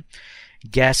red game.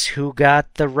 Guess who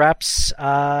got the reps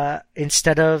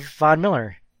instead of Von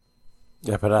Miller?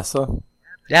 Epinesa,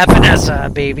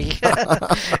 baby.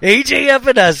 A.J.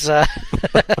 Epinesa.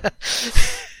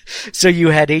 So you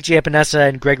had A.J. Epinesa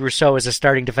and Greg Rousseau as the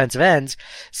starting defensive ends.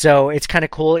 So it's kind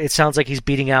of cool. It sounds like he's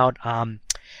beating out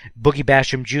Boogie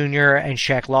Basham Jr. and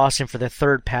Shaq Lawson for the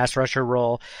 3rd pass rusher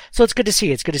role. So it's good to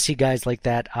see. It's good to see guys like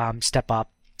that step up.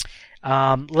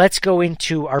 Let's go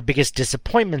into our biggest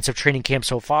disappointments of training camp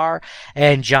so far.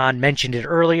 And John mentioned it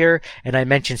earlier, and I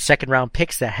mentioned 2nd round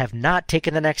picks that have not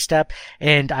taken the next step.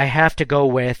 And I have to go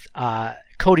with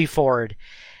Cody Ford.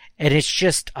 And it's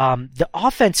just the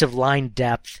offensive line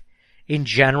depth in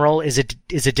general is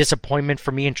a disappointment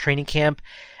for me in training camp.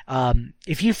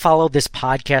 If you followed this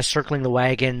podcast, Circling the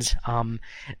Wagons,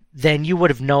 then you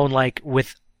would have known,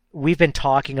 with we've been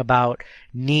talking about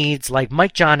needs, like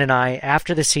Mike John and I,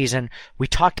 after the season, we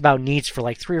talked about needs for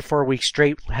like 3 or 4 weeks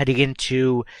straight heading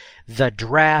into the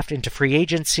draft, into free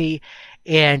agency.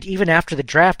 And even after the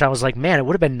draft, I was like, man, it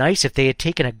would have been nice if they had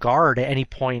taken a guard at any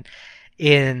point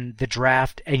in the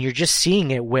draft. And you're just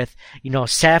seeing it with,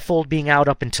 Saffold being out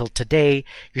up until today.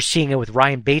 You're seeing it with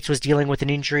Ryan Bates was dealing with an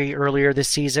injury earlier this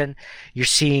season. You're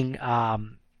seeing,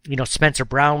 Spencer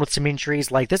Brown with some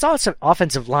injuries. Like, this also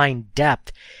offensive line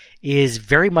depth is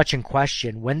very much in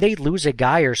question. When they lose a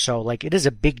guy or so, like, it is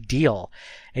a big deal.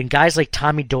 And guys like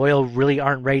Tommy Doyle really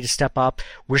aren't ready to step up.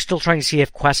 We're still trying to see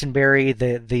if Quessenberry,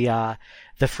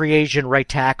 the free agent right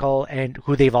tackle, and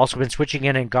who they've also been switching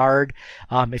in guard,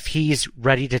 if he's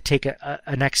ready to take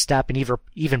a next step and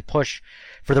even push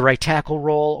for the right tackle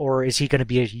role, or is he going to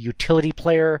be a utility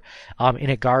player in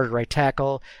a guard right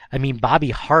tackle? I mean,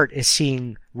 Bobby Hart is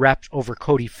seeing reps over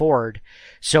Cody Ford.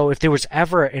 So if there was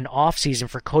ever an offseason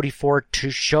for Cody Ford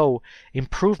to show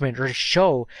improvement or to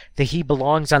show that he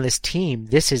belongs on this team,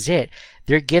 this is it.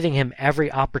 They're giving him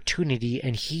every opportunity,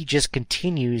 and he just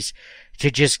continues to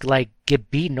just like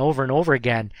get beaten over and over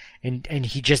again, and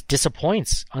he just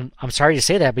disappoints. I'm sorry to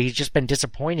say that, but he's just been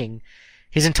disappointing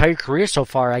his entire career so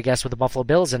far, I guess, with the Buffalo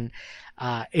Bills. And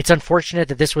it's unfortunate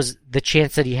that this was the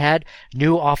chance that he had.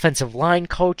 New offensive line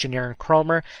coach in Aaron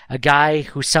Kromer, a guy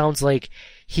who sounds like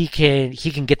he can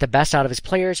get the best out of his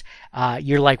players.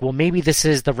 You're like, well, maybe this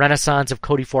is the renaissance of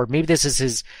Cody Ford. Maybe this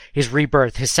is his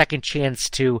rebirth, his second chance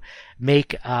to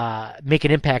make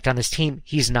an impact on this team.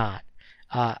 He's not.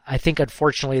 I think,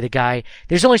 unfortunately, the guy,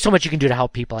 there's only so much you can do to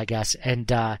help people, I guess.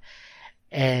 And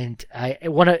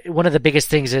one of the biggest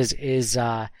things is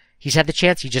he's had the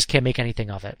chance, he just can't make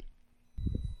anything of it.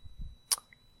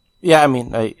 Yeah, I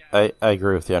mean, I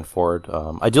agree with you on Ford.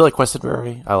 I do like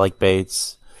Quessenberry. I like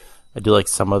Bates. I do like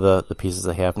some of the pieces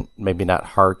they have. Maybe not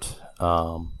Hart.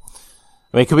 I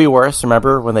mean, it could be worse.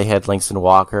 Remember when they had Langston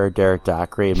Walker, Derek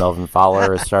Dockery, and Melvin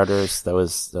Fowler as starters? That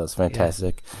was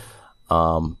fantastic. Yeah.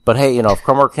 But hey, if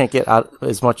Kromer can't get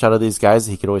as much out of these guys,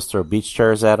 he could always throw beach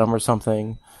chairs at them or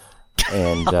something.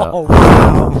 And oh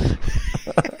wow.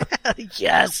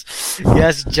 yes,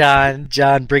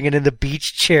 John, bringing in the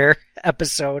beach chair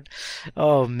episode.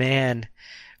 Oh man,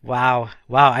 wow.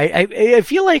 I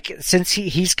feel like since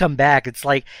he's come back, it's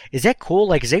like, is that cool?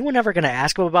 Like, is anyone ever going to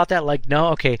ask him about that? Like, no,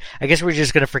 okay, I guess we're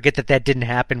just going to forget that didn't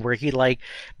happen, where he like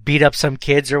beat up some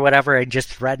kids or whatever and just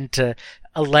threatened to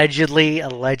allegedly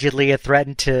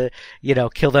threatened to,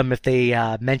 kill them if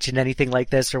they mentioned anything like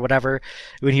this or whatever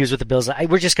when he was with the Bills.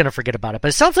 We're just going to forget about it. But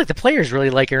it sounds like the players really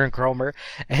like Aaron Kromer,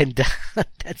 and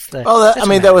that's the. Oh,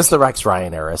 that was the Rex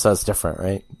Ryan era, so that's different,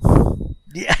 right?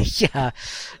 Yeah.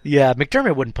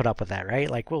 McDermott wouldn't put up with that,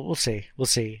 right? Like, we'll see.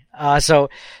 So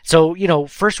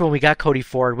first when we got Cody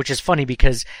Ford, which is funny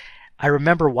because I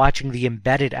remember watching the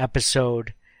embedded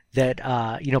episode that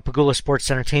Pagula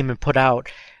Sports Entertainment put out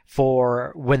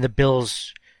for when the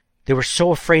Bills, they were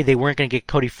so afraid they weren't going to get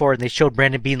Cody Ford, and they showed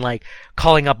Brandon Beane like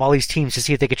calling up all these teams to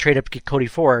see if they could trade up to get Cody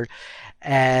Ford.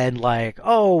 And like, at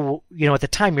the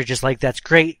time you're just like, that's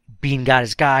great. Beane got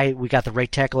his guy. We got the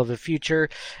right tackle of the future.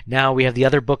 Now we have the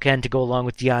other bookend to go along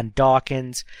with Deion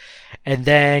Dawkins. And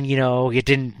then, it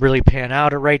didn't really pan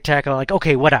out at right tackle. Like,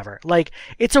 okay, whatever. Like,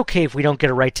 it's okay if we don't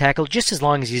get a right tackle, just as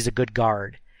long as he's a good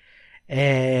guard.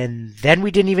 And then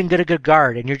we didn't even get a good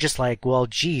guard, and you're just like, well,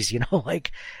 geez,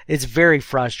 like, it's very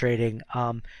frustrating.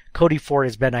 Cody Ford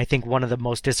has been, I think, one of the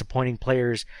most disappointing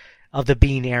players of the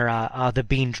Beane era, the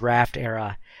Beane draft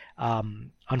era,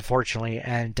 unfortunately,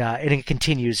 and it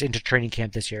continues into training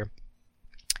camp this year.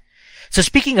 So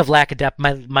speaking of lack of depth,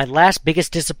 my last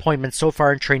biggest disappointment so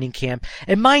far in training camp,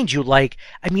 and mind you,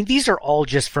 these are all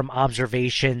just from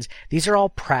observations. These are all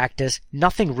practice.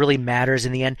 Nothing really matters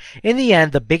in the end. In the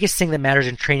end, the biggest thing that matters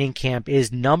in training camp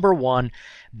is, number one,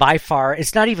 by far,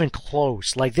 it's not even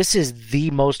close. Like, this is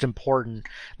the most important.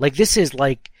 Like, this is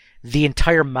like the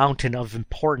entire mountain of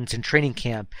importance in training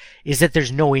camp, is that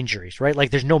there's no injuries, right? Like,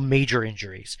 there's no major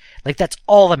injuries. Like, that's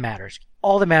all that matters.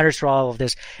 All that matters for all of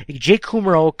this. Jake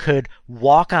Kumerow could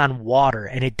walk on water,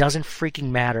 and it doesn't freaking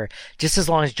matter, just as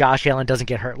long as Josh Allen doesn't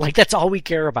get hurt. Like, that's all we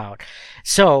care about.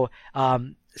 So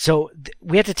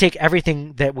we have to take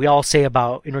everything that we all say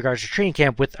about in regards to training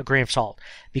camp with a grain of salt,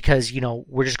 because,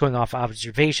 we're just going off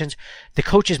observations. The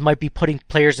coaches might be putting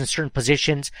players in certain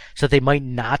positions so they might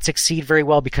not succeed very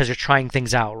well because they're trying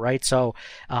things out, right? So,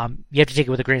 you have to take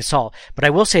it with a grain of salt. But I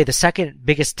will say the second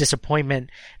biggest disappointment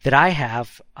that I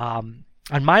have,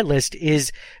 on my list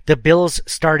is the Bills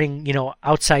starting,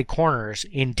 outside corners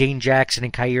in Dane Jackson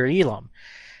and Kaiir Elam.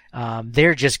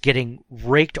 They're just getting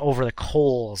raked over the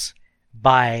coals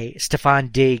by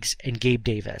Stephon Diggs and Gabe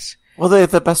Davis. Well, they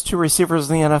have the best 2 receivers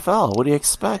in the NFL. What do you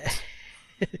expect?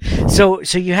 So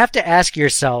you have to ask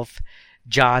yourself,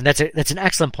 John, that's an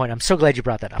excellent point. I'm so glad you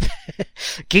brought that up.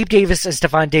 Gabe Davis and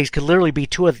Stephon Diggs could literally be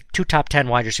two top 10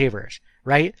 wide receivers,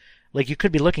 right? Like, you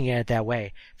could be looking at it that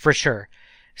way, for sure.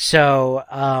 So,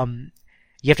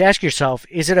 you have to ask yourself,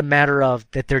 is it a matter of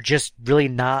that they're just really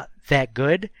not that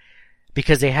good?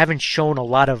 Because they haven't shown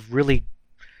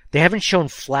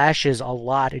flashes a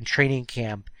lot in training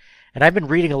camp. And I've been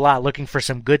reading a lot, looking for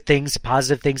some good things,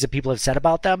 positive things that people have said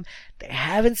about them. They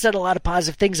haven't said a lot of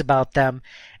positive things about them.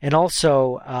 And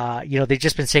also, they've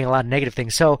just been saying a lot of negative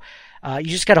things. So, you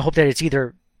just got to hope that it's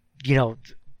either,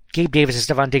 Gabe Davis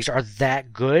and Stephon Diggs are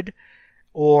that good,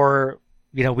 or,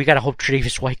 we got to hope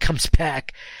Tre'Davious White comes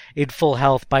back in full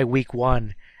health by week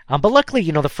 1. But luckily,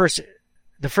 the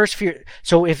first few,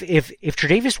 so if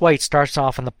Tre'Davious White starts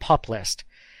off on the PUP list,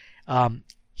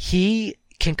 he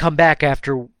can come back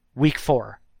after week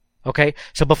 4. Okay?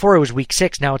 So before it was week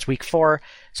 6, now it's week 4.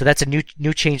 So that's a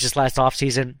new change this last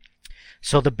offseason.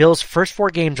 So the Bills' first 4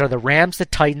 games are the Rams, the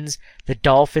Titans, the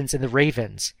Dolphins, and the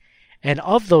Ravens. And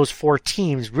of those 4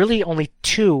 teams, really only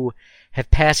 2 have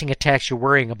passing attacks you're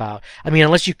worrying about. I mean,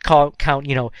 unless you count,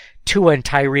 Tua and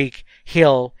Tyreek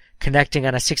Hill connecting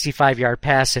on a 65-yard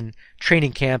pass in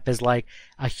training camp as like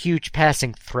a huge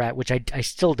passing threat, which I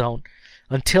still don't.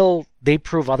 Until they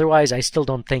prove otherwise, I still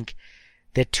don't think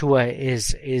that Tua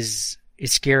is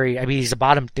scary. I mean,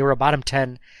 they were a bottom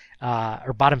 10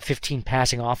 or bottom 15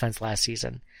 passing offense last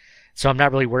season. So I'm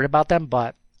not really worried about them,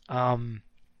 but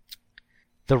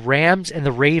the Rams and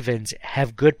the Ravens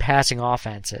have good passing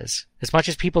offenses. As much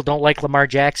as people don't like Lamar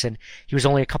Jackson, he was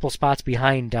only a couple spots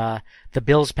behind the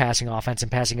Bills' passing offense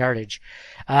and passing yardage.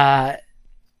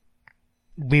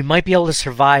 We might be able to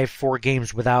survive 4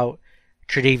 games without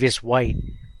Tre'Davious White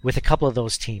with a couple of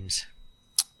those teams.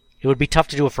 It would be tough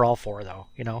to do it for all 4, though,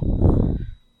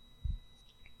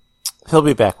 He'll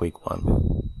be back week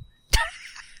 1.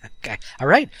 Okay. All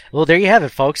right. Well, there you have it,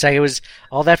 folks. It was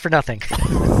all that for nothing.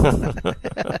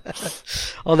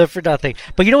 All that for nothing.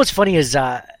 But what's funny is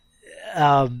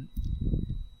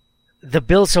the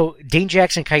Bills, so Dane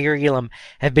Jackson, Kaiir Elam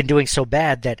have been doing so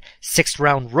bad that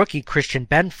 6th-round rookie Christian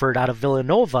Benford out of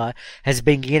Villanova has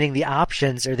been getting the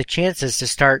options or the chances to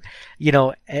start,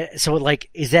 so like,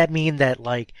 does that mean that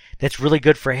like that's really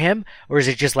good for him? Or is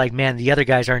it just like, man, the other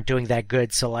guys aren't doing that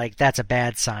good, so like that's a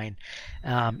bad sign?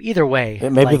 Either way.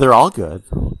 Maybe they're all good.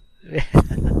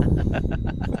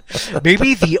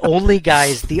 Maybe the only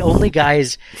guys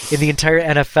in the entire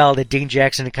NFL that Dane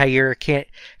Jackson and Kaiir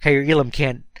Elam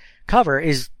can't cover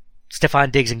is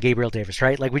Stephon Diggs and Gabriel Davis,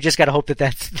 right? Like, we just got to hope that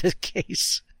that's the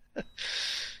case.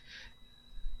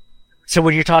 So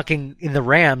when you're talking in the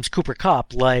Rams, Cooper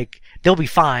Kupp, like, they'll be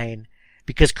fine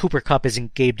because Cooper Kupp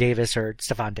isn't Gabe Davis or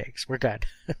Stephon Diggs. We're good.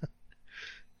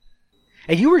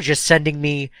 And you were just sending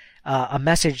me a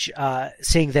message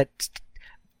saying that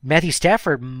Matthew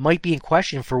Stafford might be in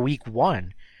question for week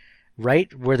 1,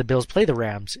 right? Where the Bills play the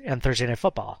Rams on Thursday Night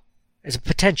Football. As a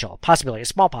potential possibility, a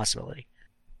small possibility.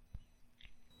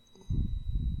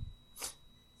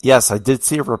 Yes, I did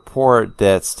see a report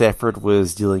that Stafford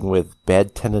was dealing with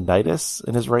bad tendonitis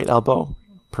in his right elbow,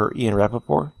 per Ian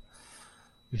Rappaport.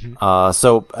 Mm-hmm.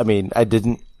 So, I mean, I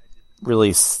didn't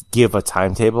really give a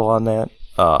timetable on that.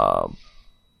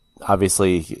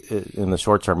 Obviously, in the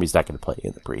short term, he's not going to play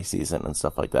in the preseason and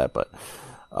stuff like that. But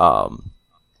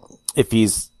if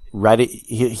he's ready,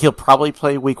 he'll probably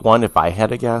play week 1 if I had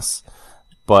to guess.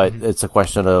 But it's a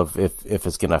question of if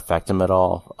it's going to affect him at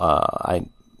all. I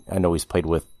know he's played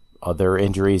with other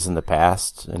injuries in the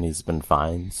past, and he's been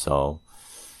fine. So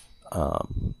I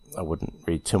wouldn't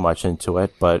read too much into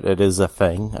it, but it is a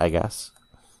thing, I guess.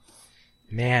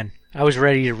 Man, I was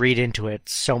ready to read into it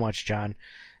so much, John.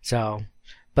 So,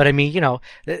 but I mean,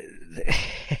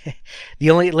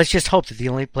 let's just hope that the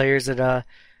only players that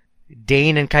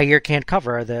Dane and Kaiir can't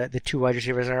cover are the 2 wide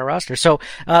receivers on our roster. So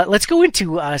let's go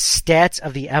into stats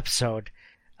of the episode.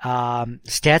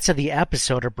 Stats of the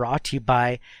episode are brought to you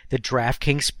by the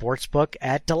DraftKings Sportsbook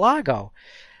at Del Lago.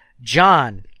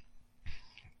 John,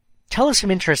 tell us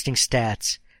some interesting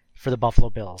stats for the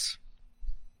Buffalo Bills.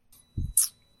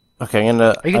 Okay, I'm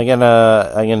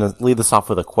gonna lead this off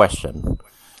with a question.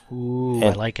 Ooh, I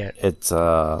like it. It's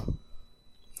I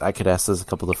could ask this a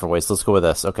couple different ways. Let's go with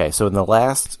this. Okay, so in the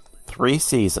last 3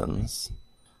 seasons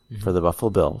for the Buffalo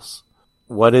Bills,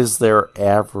 what is their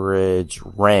average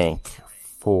rank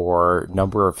for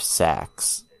number of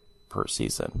sacks per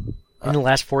season? In the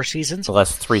last 4 seasons? The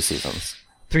last 3 seasons.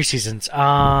 3 seasons.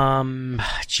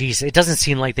 Geez, it doesn't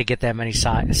seem like they get that many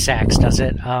sacks, does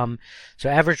it? So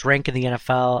average rank in the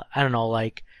NFL, I don't know,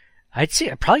 like I'd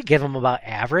probably give them about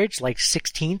average, like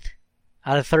 16th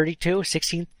out of 32,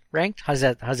 16th ranked. How's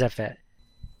that fit?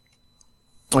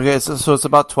 Okay, so it's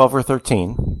about 12 or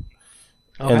 13.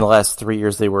 Okay. In the last 3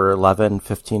 years, they were 11,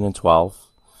 15, and 12.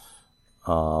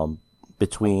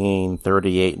 Between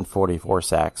 38 and 44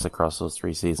 sacks across those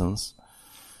 3 seasons.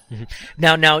 Mm-hmm.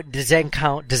 Now, does that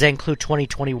count? Does that include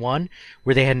 2021,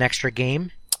 where they had an extra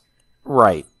game?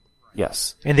 Right.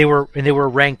 Yes. And they were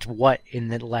ranked what in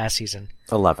the last season?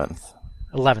 11th.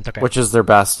 11th. Okay. Which is their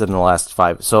best in the last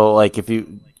 5. So, like, if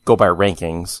you go by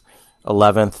rankings,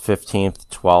 11th, 15th,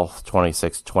 12th,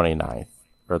 26th, 29th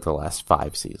are the last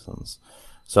 5 seasons.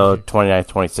 So 29th,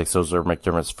 26th, those are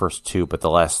McDermott's first 2, but the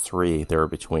last 3, they were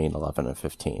between 11 and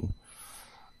 15.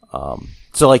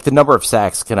 So, like, the number of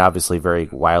sacks can obviously vary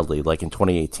wildly. Like, in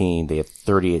 2018, they had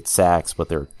 38 sacks, but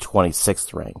they're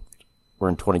 26th ranked. Where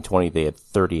in 2020, they had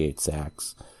 38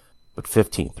 sacks, but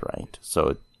 15th ranked.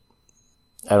 So,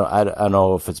 I don't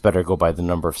know if it's better to go by the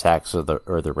number of sacks or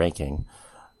the ranking.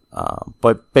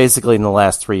 But basically, in the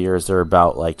last 3 years, they're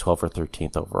about, like, 12th or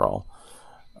 13th overall.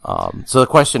 So the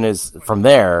question is, from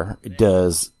there,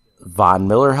 does Von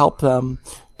Miller help them?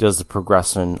 Does the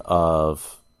progression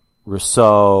of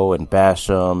Rousseau and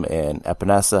Basham and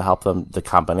Epinesa help them? The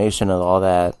combination of all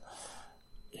that,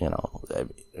 I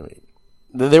mean,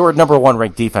 they were number 1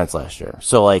 ranked defense last year.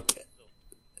 So, like,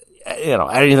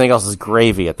 anything else is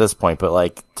gravy at this point, but,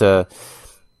 like, to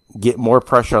get more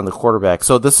pressure on the quarterback.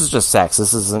 So this is just sacks.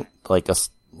 This isn't like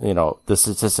the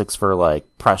statistics for, like,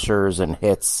 pressures and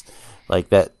hits. Like,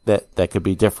 that could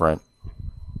be different.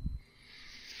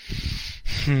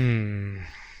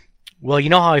 Well, you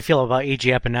know how I feel about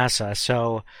A.J. Epinesa,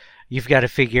 so you've got to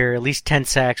figure at least 10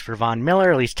 sacks for Von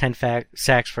Miller, at least 10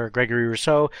 sacks for Gregory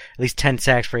Rousseau, at least 10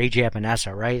 sacks for A.J.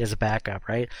 Epinesa, right, as a backup,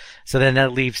 right? So then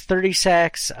that leaves 30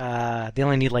 sacks. They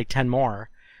only need like 10 more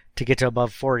to get to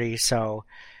above 40, so...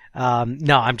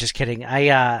 no, I'm just kidding.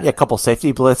 A couple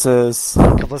safety blitzes.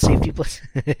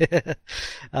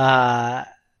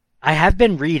 I have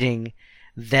been reading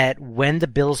that when the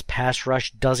Bills' pass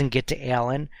rush doesn't get to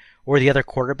Allen or the other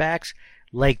quarterbacks,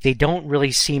 like, they don't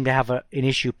really seem to have an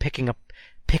issue picking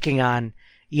on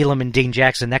Elam and Dane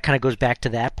Jackson. That kind of goes back to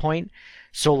that point.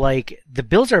 So, like, the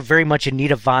Bills are very much in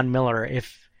need of Von Miller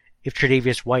if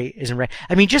Tre'Davious White isn't right.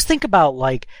 I mean, just think about,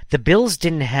 like, the Bills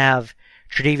didn't have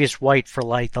Tre'Davious White for,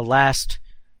 like, the last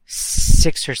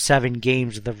 6 or 7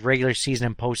 games of the regular season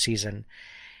and postseason.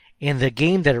 And the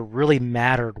game that it really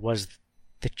mattered was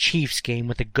the Chiefs game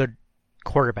with a good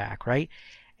quarterback, right?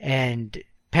 And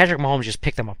Patrick Mahomes just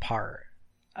picked them apart.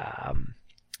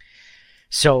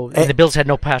 So the Bills had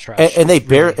no pass rush. And they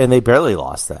barely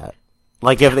lost that.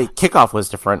 Like, if the kickoff was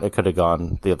different, it could have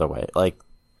gone the other way. Like,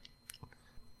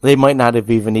 they might not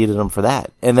have even needed them for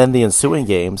that. And then the ensuing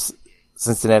games,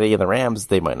 Cincinnati and the Rams,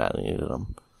 they might not have needed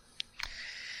them.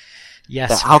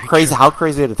 Yes. How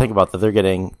crazy to think about that they're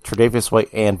getting Tre'Davious White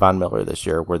and Von Miller this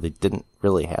year, where they didn't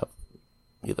really have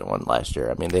either one last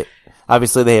year. I mean, they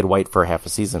had White for half a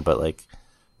season, but, like,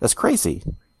 that's crazy.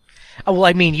 Oh, well,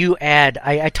 I mean, you add...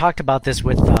 I talked about this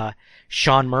with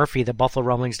Sean Murphy, the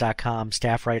BuffaloRumblings.com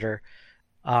staff writer,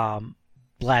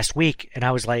 last week, and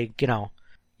I was like,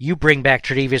 you bring back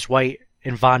Tre'Davious White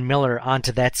and Von Miller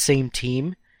onto that same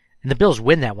team, and the Bills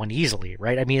win that one easily,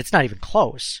 right? I mean, it's not even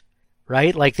close,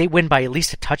 right? Like, they win by at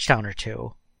least a touchdown or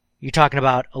 2. You're talking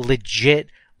about a legit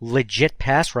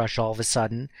pass rush all of a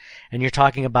sudden, and you're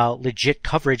talking about legit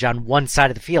coverage on one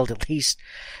side of the field at least.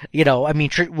 I mean,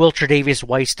 will Tre'Davious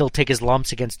White still take his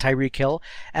lumps against Tyreek Hill?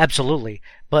 Absolutely.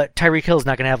 But Tyreek Hill is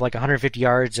not going to have like 150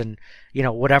 yards and,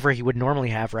 whatever he would normally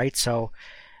have, right? So,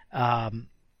 I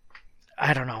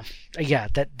don't know. Yeah,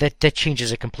 that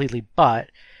changes it completely. But,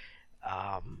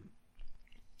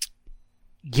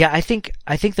 yeah, I think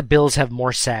the Bills have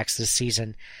more sacks this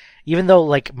season. Even though,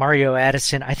 like,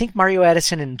 I think Mario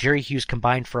Addison and Jerry Hughes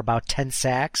combined for about 10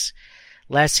 sacks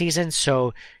last season.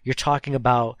 So you're talking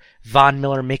about Von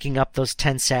Miller making up those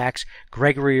 10 sacks,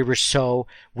 Gregory Rousseau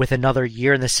with another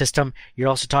year in the system. You're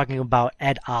also talking about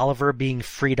Ed Oliver being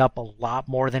freed up a lot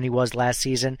more than he was last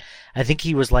season. I think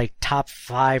he was like top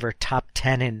 5 or top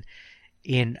 10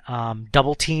 in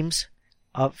double teams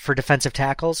for defensive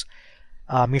tackles.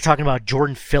 You're talking about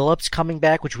Jordan Phillips coming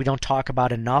back, which we don't talk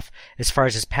about enough as far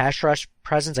as his pass rush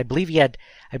presence. I believe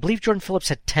Jordan Phillips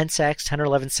had 10 or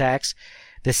 11 sacks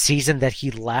the season that he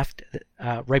left,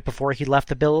 right before he left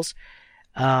the Bills.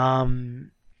 There's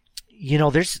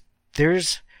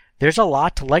a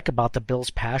lot to like about the Bills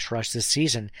pass rush this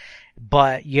season,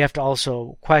 but you have to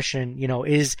also question,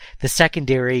 is the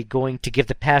secondary going to give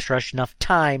the pass rush enough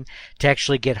time to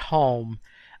actually get home?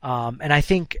 And I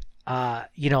think,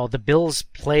 the Bills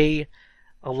play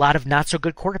a lot of not so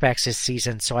good quarterbacks this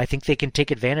season, so I think they can take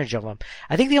advantage of them.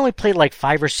 I think they only played like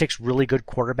 5 or 6 really good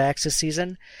quarterbacks this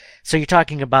season. So you're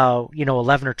talking about,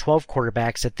 11 or 12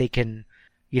 quarterbacks that they can,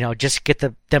 just get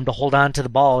them to hold on to the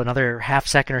ball another half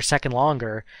second or second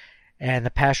longer, and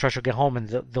the pass rush will get home and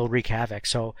they'll wreak havoc.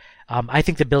 So I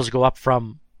think the Bills go up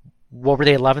from, what were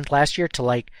they, 11th last year to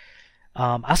like,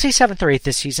 I'll say 7th or 8th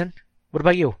this season. What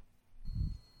about you?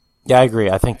 Yeah, I agree.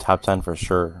 I think top 10 for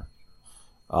sure.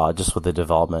 Just with the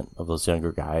development of those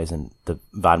younger guys and the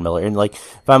Von Miller. And like,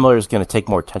 Von Miller is going to take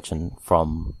more attention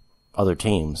from other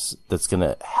teams. That's going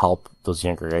to help those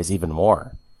younger guys even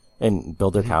more and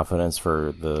build their confidence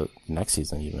for the next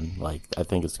season even. Like, I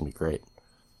think it's going to be great.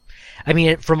 I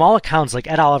mean, from all accounts,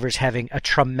 like, Ed Oliver's having a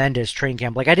tremendous training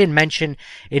camp. Like, I didn't mention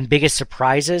in biggest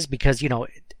surprises because,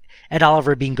 Ed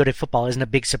Oliver being good at football isn't a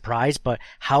big surprise, but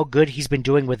how good he's been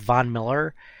doing with Von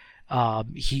Miller.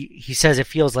 He says it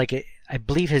feels like it. I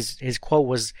believe his quote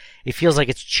was, "It feels like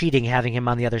it's cheating having him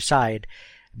on the other side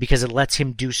because it lets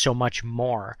him do so much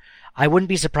more." I wouldn't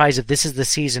be surprised if this is the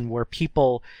season where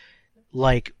people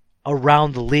like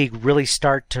around the league really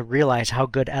start to realize how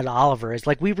good Ed Oliver is.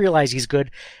 Like, we realize he's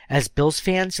good as Bills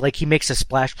fans. Like, he makes a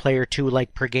splash play or two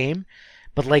like per game,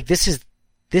 but like this is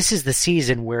the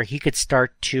season where he could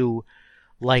start to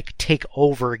like take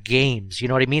over games. You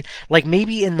know what I mean? Like,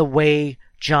 maybe in the way,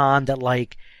 John, that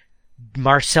like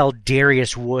Marcel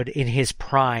Darius would in his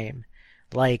prime.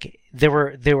 Like, there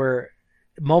were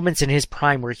moments in his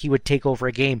prime where he would take over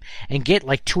a game and get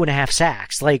like 2.5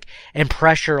 sacks, like, and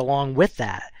pressure along with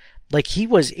that. Like, he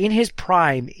was in his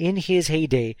prime, in his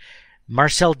heyday,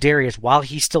 Marcel Darius, while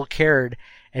he still cared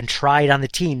and tried on the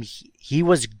team, he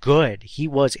was good. He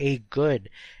was a good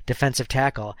defensive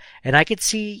tackle. And I could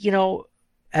see,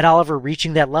 Ed Oliver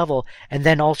reaching that level and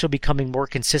then also becoming more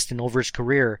consistent over his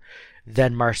career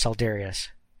than Marcel Darius.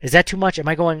 Is that too much? Am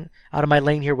I going out of my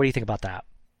lane here? What do you think about that?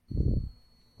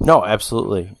 No,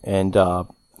 absolutely. And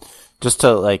just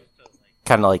to like,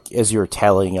 kind of like as you were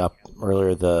tallying up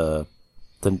earlier, this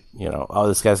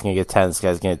guy's going to get 10, this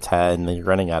guy's going to get 10, and then you're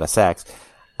running out of sacks.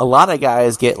 A lot of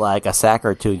guys get like a sack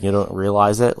or two and you don't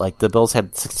realize it. Like, the Bills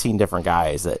had 16 different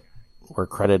guys that were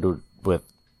credited with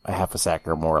a half a sack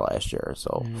or more last year.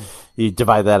 So you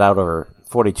divide that out over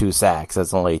 42 sacks.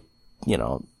 That's only,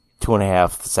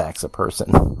 2.5 sacks a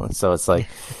person. So it's like,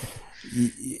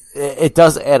 it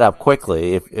does add up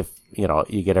quickly if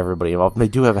you get everybody involved. They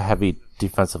do have a heavy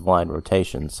defensive line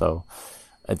rotation. So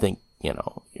I think,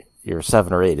 your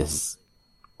 7 or 8 is,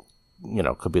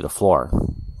 could be the floor.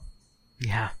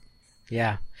 Yeah.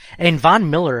 Yeah. And Von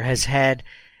Miller has had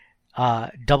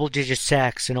double-digit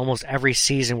sacks in almost every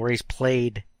season where he's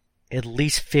played at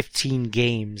least 15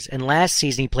 games. And last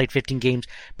season he played 15 games,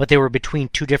 but they were between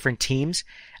 2 different teams.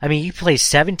 I mean, he played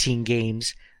 17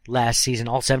 games last season,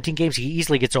 all 17 games. He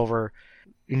easily gets over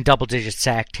in double-digit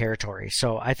sack territory.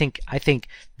 So I think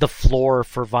the floor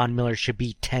for Von Miller should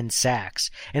be 10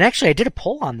 sacks. And actually, I did a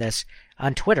poll on this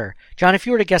on Twitter. John, if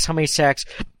you were to guess how many sacks,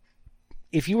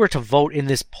 if you were to vote in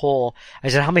this poll, I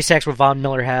said, how many sacks would Von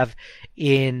Miller have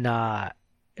in,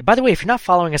 by the way, if you're not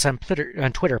following us on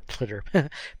Twitter,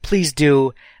 please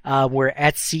do. We're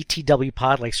at CTW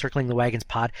Pod, like Circling the Wagons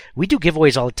Pod. We do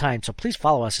giveaways all the time, so please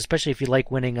follow us, especially if you like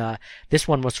winning. This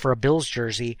one was for a Bills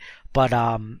jersey, but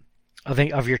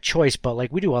of your choice. But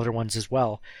like, we do other ones as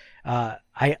well.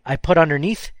 I put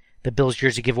underneath the Bills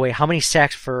jersey giveaway how many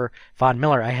sacks for Von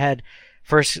Miller. I had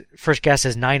first guess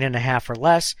is 9.5 or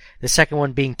less. The second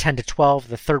one being 10 to 12.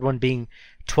 The third one being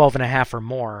 12.5 or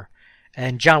more.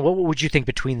 And John, what would you think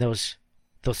between those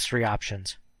 3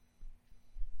 options?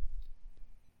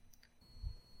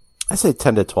 I say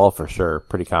 10 to 12 for sure,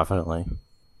 pretty confidently.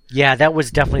 Yeah, that was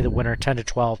definitely the winner, 10 to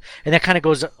 12. And that kind of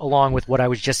goes along with what I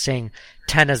was just saying,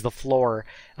 10 as the floor.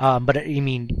 But I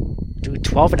mean,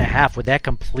 12.5, would that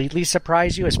completely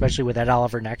surprise you, especially with Ed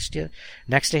Oliver next to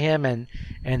him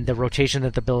and the rotation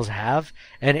that the Bills have?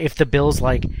 And if the Bills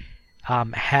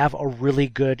have a really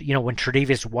good, when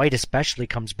Tre'Davious White especially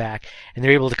comes back and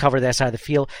they're able to cover that side of the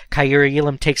field, Kaiir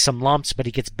Elam takes some lumps, but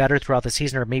he gets better throughout the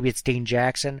season, or maybe it's Dane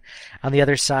Jackson on the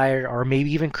other side, or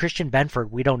maybe even Christian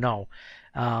Benford. We don't know.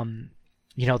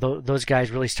 Those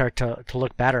guys really start to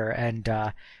look better, and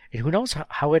who knows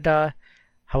how it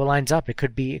lines up. It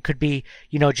could be,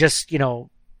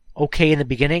 okay in the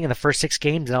beginning in the first 6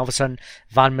 games, and all of a sudden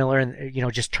Von Miller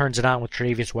just turns it on with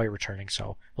Tre'Davious White returning.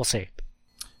 So we'll see.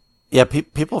 Yeah,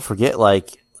 people forget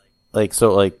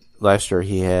so last year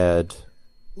he had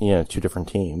 2 different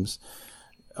teams,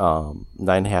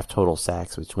 9.5 total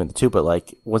sacks between the 2.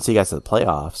 But once he got to the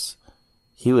playoffs,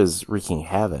 he was wreaking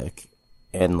havoc.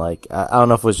 And I don't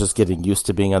know if it was just getting used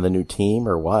to being on the new team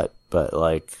or what, but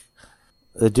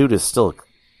the dude is still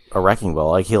a wrecking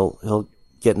ball. Like he'll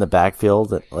get in the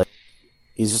backfield and like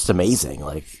he's just amazing.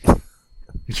 Like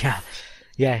yeah.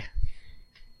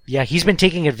 He's been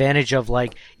taking advantage of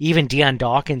like even Deion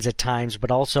Dawkins at times,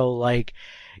 but also like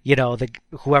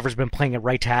whoever's been playing at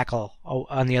right tackle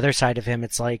on the other side of him.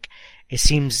 It's like it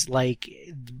seems like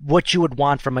what you would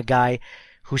want from a guy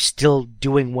who's still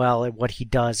doing well at what he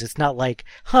does. It's not like,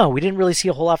 we didn't really see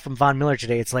a whole lot from Von Miller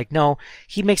today. It's like, no,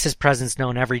 he makes his presence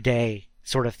known every day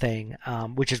sort of thing,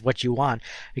 which is what you want.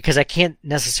 Because I can't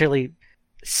necessarily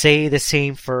say the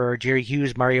same for Jerry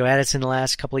Hughes, Mario Addison the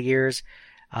last couple of years.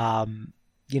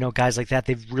 Guys like that,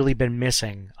 they've really been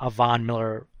missing a Von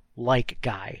Miller-like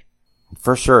guy.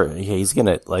 For sure. Yeah, he's going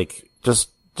to, like, just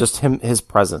his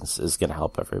presence is going to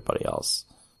help everybody else.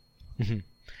 Mm-hmm.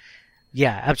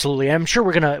 Yeah, absolutely. I'm sure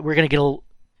we're gonna get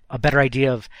a better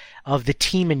idea of the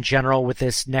team in general with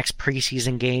this next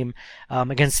preseason game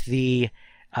against the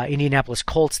Indianapolis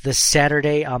Colts this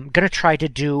Saturday. I'm gonna try to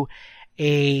do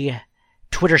a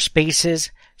Twitter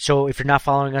Spaces. So if you're not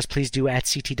following us, please do at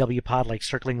CTW Pod, like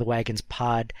Circling the Wagons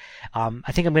Pod.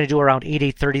 I think I'm going to do around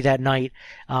 8:30 that night.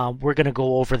 We're going to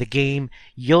go over the game.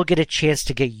 You'll get a chance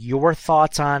to get your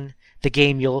thoughts on the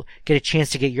game. You'll get a chance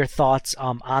to get your thoughts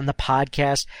on the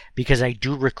podcast because I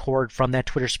do record from that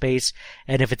Twitter space.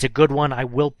 And if it's a good one, I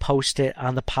will post it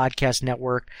on the podcast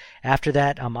network after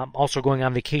that. I'm also going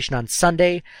on vacation on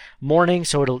Sunday morning,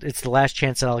 so it's the last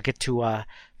chance that I'll get to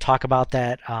talk about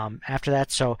that after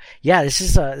that. So yeah, this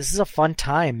is a fun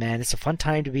time, man. It's a fun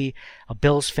time to be a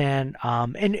Bills fan.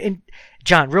 And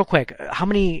John, real quick, how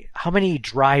many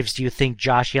drives do you think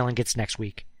Josh Allen gets next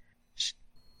week?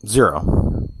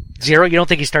 0. 0? You don't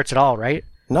think he starts at all, right?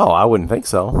 No, I wouldn't think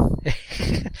so.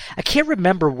 I can't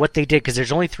remember what they did because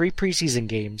there's only 3 preseason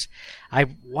games. I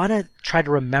want to try to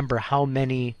remember how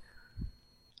many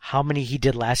he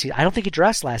did last season. I don't think he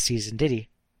dressed last season, did he?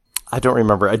 I don't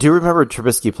remember. I do remember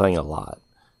Trubisky playing a lot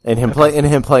and him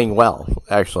playing well,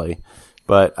 actually,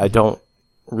 but I don't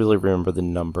really remember the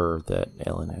number that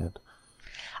Allen had.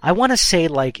 I want to say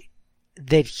like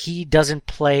that he doesn't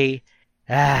play.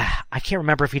 I can't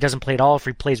remember if he doesn't play at all, if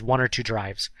he plays 1 or 2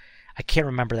 drives. I can't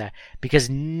remember that because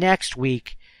next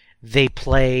week they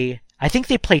play. I think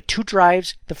they play 2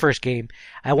 drives the first game.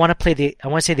 I want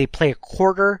to say they play a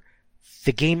quarter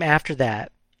the game after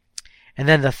that, and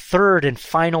then the third and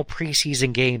final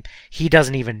preseason game he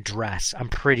doesn't even dress. I'm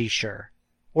pretty sure.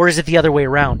 Or is it the other way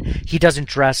around? He doesn't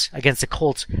dress against the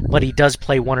Colts, but he does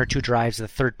play 1 or 2 drives the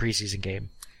third preseason game.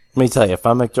 Let me tell you, if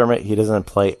I'm McDermott, he doesn't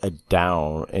play a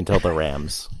down until the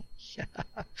Rams. Yeah,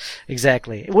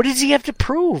 exactly. What does he have to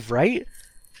prove, right?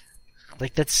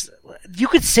 Like you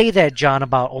could say that, John,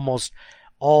 about almost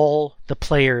all the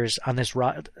players on this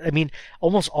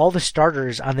almost all the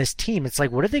starters on this team. It's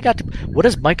like, what have they got to? What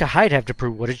does Micah Hyde have to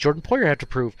prove? What does Jordan Poyer have to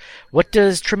prove? What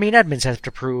does Tremaine Edmonds have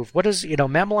to prove? What does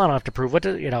Matt Milano have to prove? What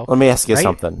does Let me ask you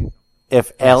something.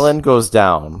 If Allen goes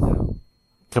down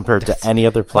compared to any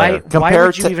other player, why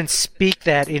would you even speak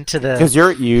that into the? Because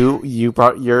you're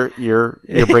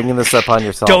bringing this up on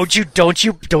yourself. Don't you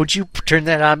turn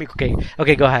that on me?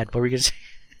 Okay, go ahead. What were you gonna say?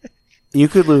 You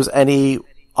could lose any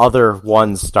other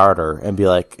one starter and be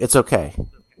like, it's okay.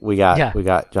 We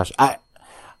got Josh. I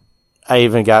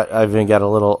even got a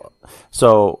little.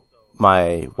 So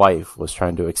my wife was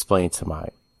trying to explain to my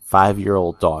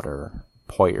 5-year-old daughter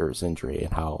Poyer's injury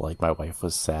and how like my wife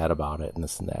was sad about it and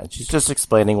this and that. She's just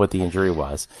explaining what the injury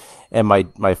was, and my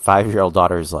 5-year-old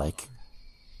daughter is like,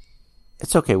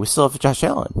 "It's okay. We still have Josh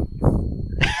Allen."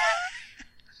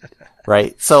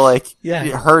 Right? So like,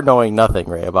 her knowing nothing,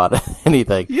 right, about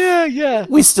anything. Yeah.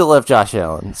 We still have Josh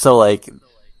Allen. So like,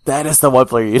 that is the one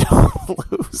player you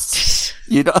don't lose.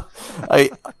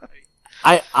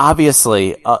 I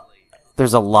obviously,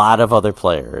 there's a lot of other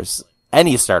players.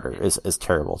 Any starter is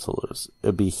terrible to lose.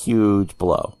 It'd be a huge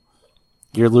blow.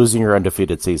 You're losing your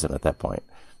undefeated season at that point.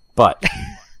 But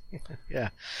yeah,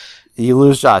 you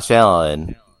lose Josh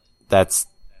Allen. That's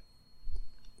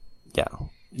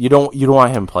You don't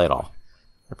want him to play at all.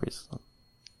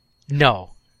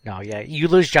 No, yeah. You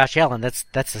lose Josh Allen, that's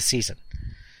the season.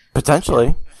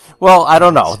 Potentially. Well, I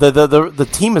don't know. The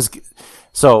team is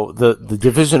so the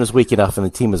division is weak enough and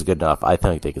the team is good enough. I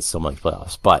think they could still make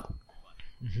playoffs, but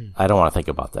I don't want to think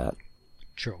about that.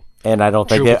 True. And I don't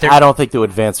think they would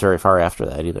advance very far after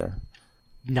that either.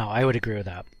 No, I would agree with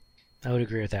that.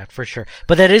 For sure.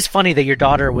 But that is funny that your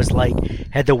daughter was like,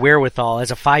 had the wherewithal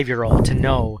as a 5-year-old to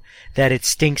know that it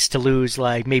stinks to lose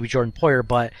like maybe Jordan Poyer,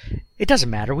 but it doesn't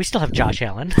matter. We still have Josh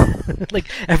Allen. Like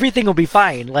everything will be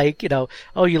fine. Like, you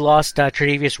lost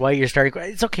Tre'Davious White, you're starting.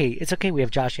 It's okay. We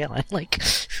have Josh Allen. Like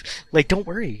don't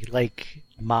worry. Like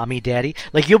mommy, daddy.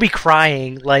 Like, you'll be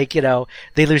crying, like, you know,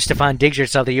 they lose Stephon Diggs or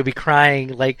something. You'll be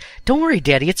crying, like, don't worry,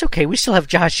 daddy, it's okay. We still have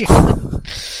Josh Allen.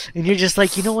 And you're just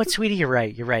like, you know what, sweetie, you're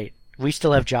right. We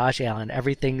still have Josh Allen.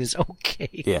 Everything is okay.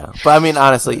 Yeah. But I mean,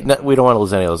 honestly, we don't want to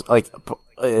lose any of those. Like,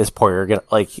 is Poyer going to,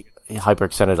 like,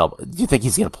 hyperextended? Do you think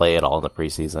he's going to play at all in the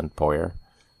preseason, Poyer?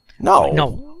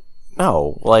 No.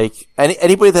 Like,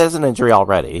 anybody that has an injury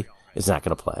already is not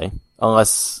going to play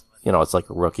unless, you know, it's like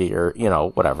a rookie or, you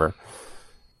know, whatever.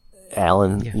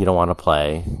 Allen, you don't want to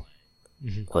play.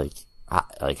 Mm-hmm. Like,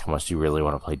 how much do you really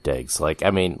want to play Diggs? Like, I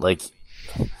mean, like,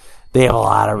 they have a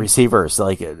lot of receivers.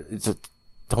 Like, just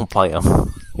don't play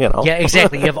them. You know? Yeah,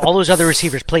 exactly. You have all those other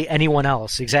receivers. Play anyone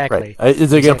else. Exactly. Right.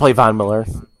 Is they going to play Von Miller?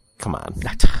 Come on.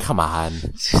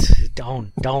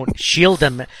 Don't shield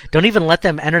them. Don't even let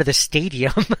them enter the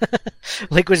stadium.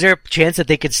 Like, was there a chance that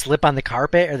they could slip on the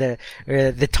carpet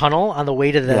or the tunnel on the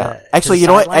way to the? Yeah. Actually, you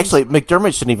know what? Actually,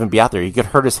 McDermott shouldn't even be out there. He could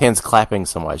hurt his hands clapping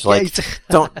so much. Like,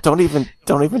 don't even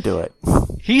do it.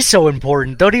 He's so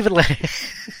important. Don't even let.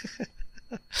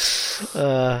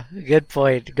 Good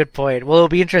point. Well, it'll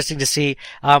be interesting to see.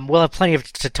 We'll have plenty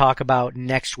to talk about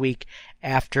next week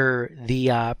after the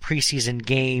preseason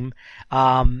game.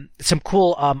 Some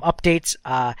cool updates.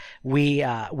 We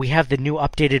have the new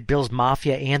updated Bills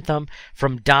Mafia anthem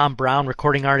from Don Brown,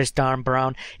 recording artist Don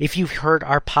Brown. If you've heard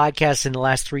our podcast in the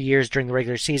last 3 years during the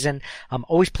regular season,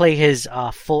 always play his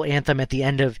full anthem at the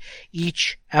end of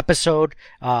each episode,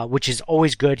 which is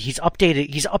always good. He's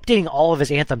updating all of his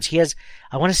anthems. He has,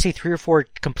 I want to say, 3 or 4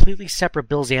 completely separate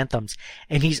Bills anthems,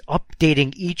 and he's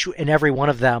updating each and every one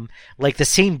of them, like the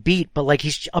same beat, but like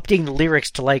he's updating the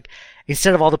lyrics to, like,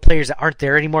 instead of all the players that aren't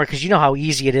there anymore, because you know how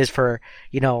easy it is for,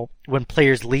 you know, when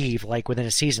players leave, like within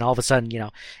a season, all of a sudden, you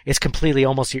know, it's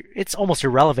almost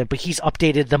irrelevant, but he's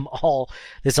updated them all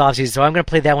this offseason. So I'm going to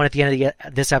play that one at the end of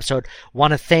this episode.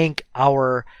 Want to thank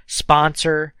our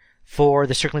sponsor for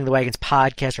the Circling the Wagons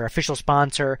podcast, our official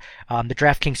sponsor, the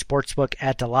DraftKings Sportsbook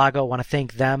at Del Lago. Want to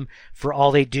thank them for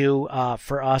all they do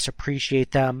for us.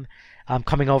 Appreciate them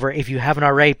coming over. If you haven't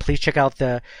already, please check out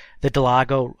the Del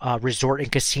Lago Resort and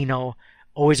Casino.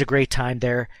 Always a great time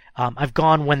there. I've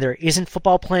gone when there isn't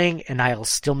football playing, and I'll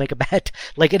still make a bet.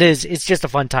 Like, it's just a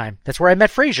fun time. That's where I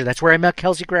met Frazier. That's where I met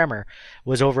Kelsey Grammer.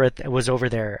 Was over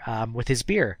there with his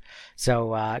beer. So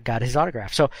got his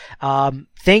autograph. So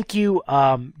thank you,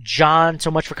 John,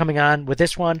 so much for coming on with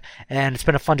this one. And it's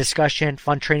been a fun discussion,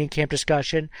 fun training camp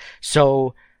discussion.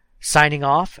 So signing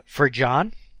off for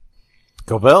John.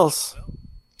 Go Bills.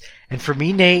 And for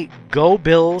me, Nate, go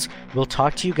Bills. We'll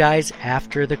talk to you guys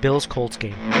after the Bills-Colts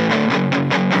game.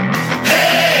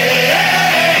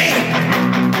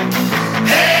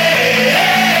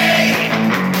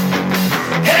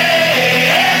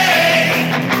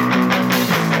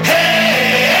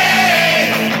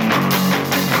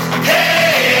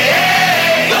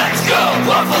 Let's go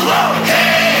Buffalo!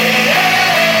 Hey,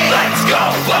 let's go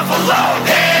Buffalo!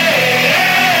 Hey,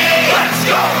 let's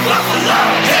go Buffalo!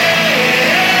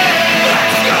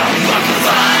 Let's go Buffalo!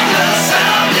 Find us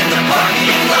out in the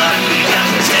parking lot. We got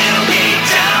the tailgate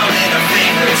down in our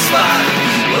favorite spot.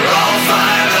 We're all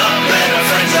fired up and our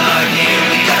friends are here.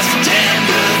 We got some damn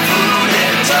good food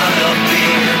and a ton of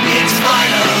beer. It's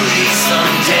finally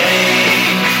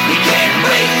Sunday. We can't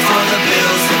wait for the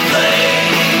Bills to play.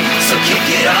 So kick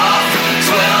it off,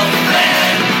 12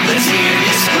 men. Let's hear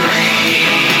you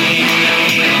scream.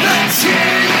 Let's hear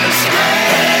you scream.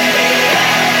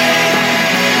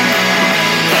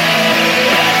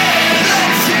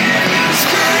 Let's hear you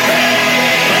scream.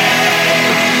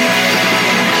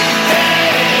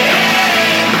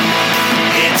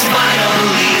 It's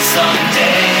finally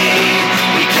Sunday.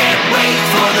 We can't wait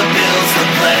for the Bills to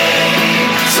play.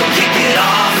 So kick it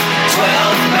off,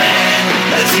 12 men.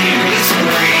 Let's hear you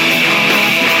scream.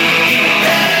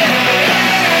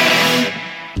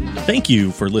 Thank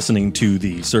you for listening to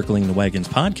the Circling the Wagons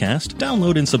podcast.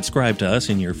 Download and subscribe to us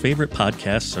in your favorite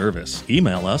podcast service.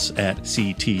 Email us at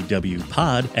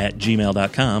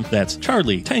ctwpod@gmail.com. That's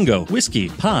Charlie Tango Whiskey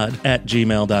Pod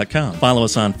 @gmail.com. Follow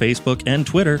us on Facebook and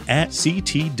Twitter at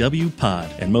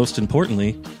CTWPod. And most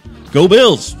importantly, go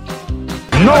Bills!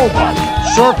 Nobody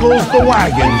circles the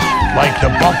wagons like the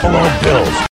Buffalo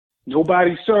Bills.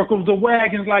 Nobody circles the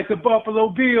wagons like the Buffalo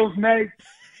Bills, Nate.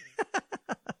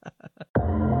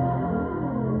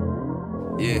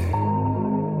 Yeah.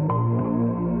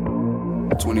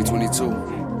 2022.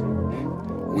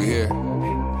 We here.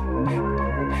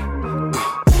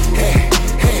 Hey,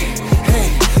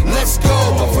 let's go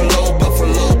Buffalo,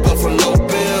 Buffalo, Buffalo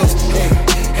Bills. Hey,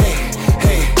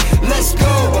 let's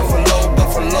go Buffalo,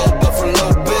 Buffalo,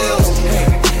 Buffalo Bills. Hey,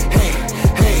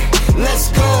 let's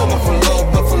go Buffalo,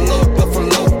 Buffalo,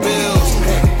 Buffalo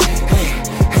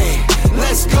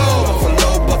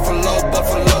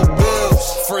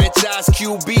franchise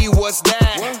QB, what's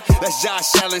that? That's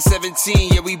Josh Allen, 17,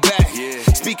 yeah, we back.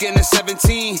 Speaking of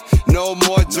 17, no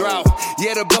more drought.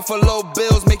 Yeah, the Buffalo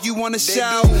Bills make you wanna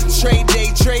shout. Trade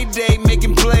day,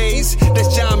 making plays.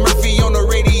 That's John Murphy on the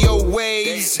radio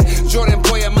waves. Jordan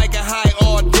Boyer, Micah High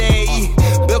all day.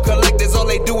 Bill collectors, all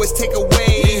they do is take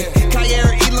away.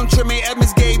 Kyer, Elam, Tremaine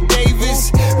Edmonds, Gabe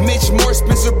Davis. Mitch Moore,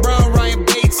 Spencer Brown, Ryan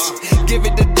Bates. Give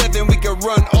it to Devin, we can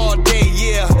run all day,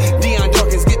 yeah. Deion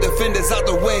Dawkins, get defenders out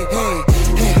the way.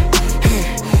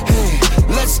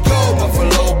 Let's go,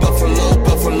 Buffalo, Buffalo,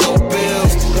 Buffalo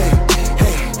Bills.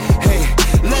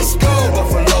 Let's go,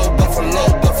 Buffalo, Buffalo,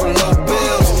 Buffalo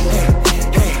Bills.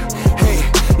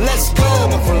 Let's go,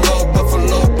 Buffalo,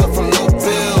 Buffalo, Buffalo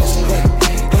Bills.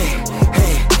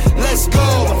 Let's go,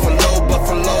 Buffalo,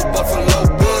 Buffalo,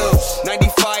 Buffalo Bills.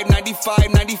 95,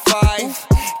 95, 95.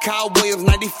 Kyle Williams,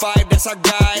 95, that's our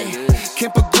guy.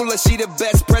 Kim Pagula, she the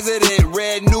best president.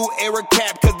 Red new era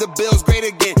cap, cause the Bills great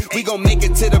again. We gon' make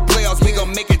it to the playoffs, we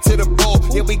gon' make it to the bowl.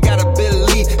 Yeah, we gotta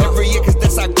believe every year, cause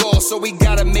that's our goal. So we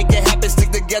gotta make it happen, stick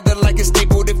together like a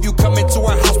staple. If you come into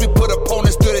our house, we put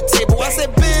opponents to the table. I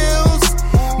said Bills,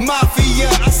 Mafia.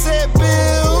 I said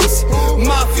Bills,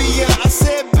 Mafia. I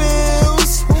said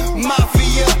Bills,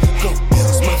 Mafia. Go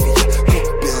Bills, Mafia. Go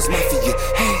Bills, Mafia.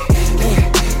 Hey.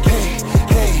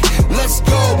 Let's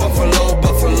go, Buffalo,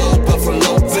 Buffalo,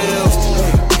 Buffalo Bills.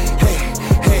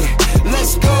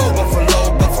 Let's go,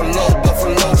 Buffalo, Buffalo,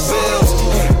 Buffalo Bills.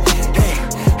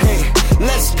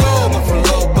 Let's go,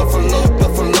 Buffalo, Buffalo,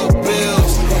 Buffalo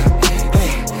Bills.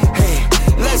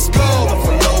 Let's go,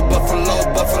 Buffalo, Buffalo,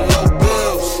 Buffalo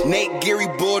Bills. Nate Geary,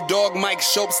 Bulldog, Mike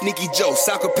Shope, Sneaky Joe,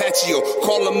 Sal Capaccio.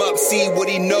 Call him up, see what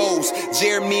he knows.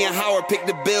 Jeremy and Howard pick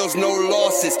the Bills, no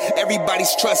losses.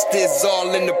 Everybody's trust is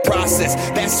all in the process.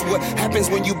 That's what happens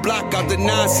when you block out the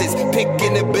nonsense.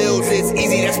 Picking the Bills is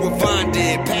easy, that's what Von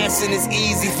did. Passing is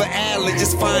easy for Allen,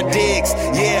 just find Diggs.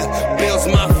 Yeah, Bills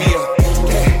Mafia.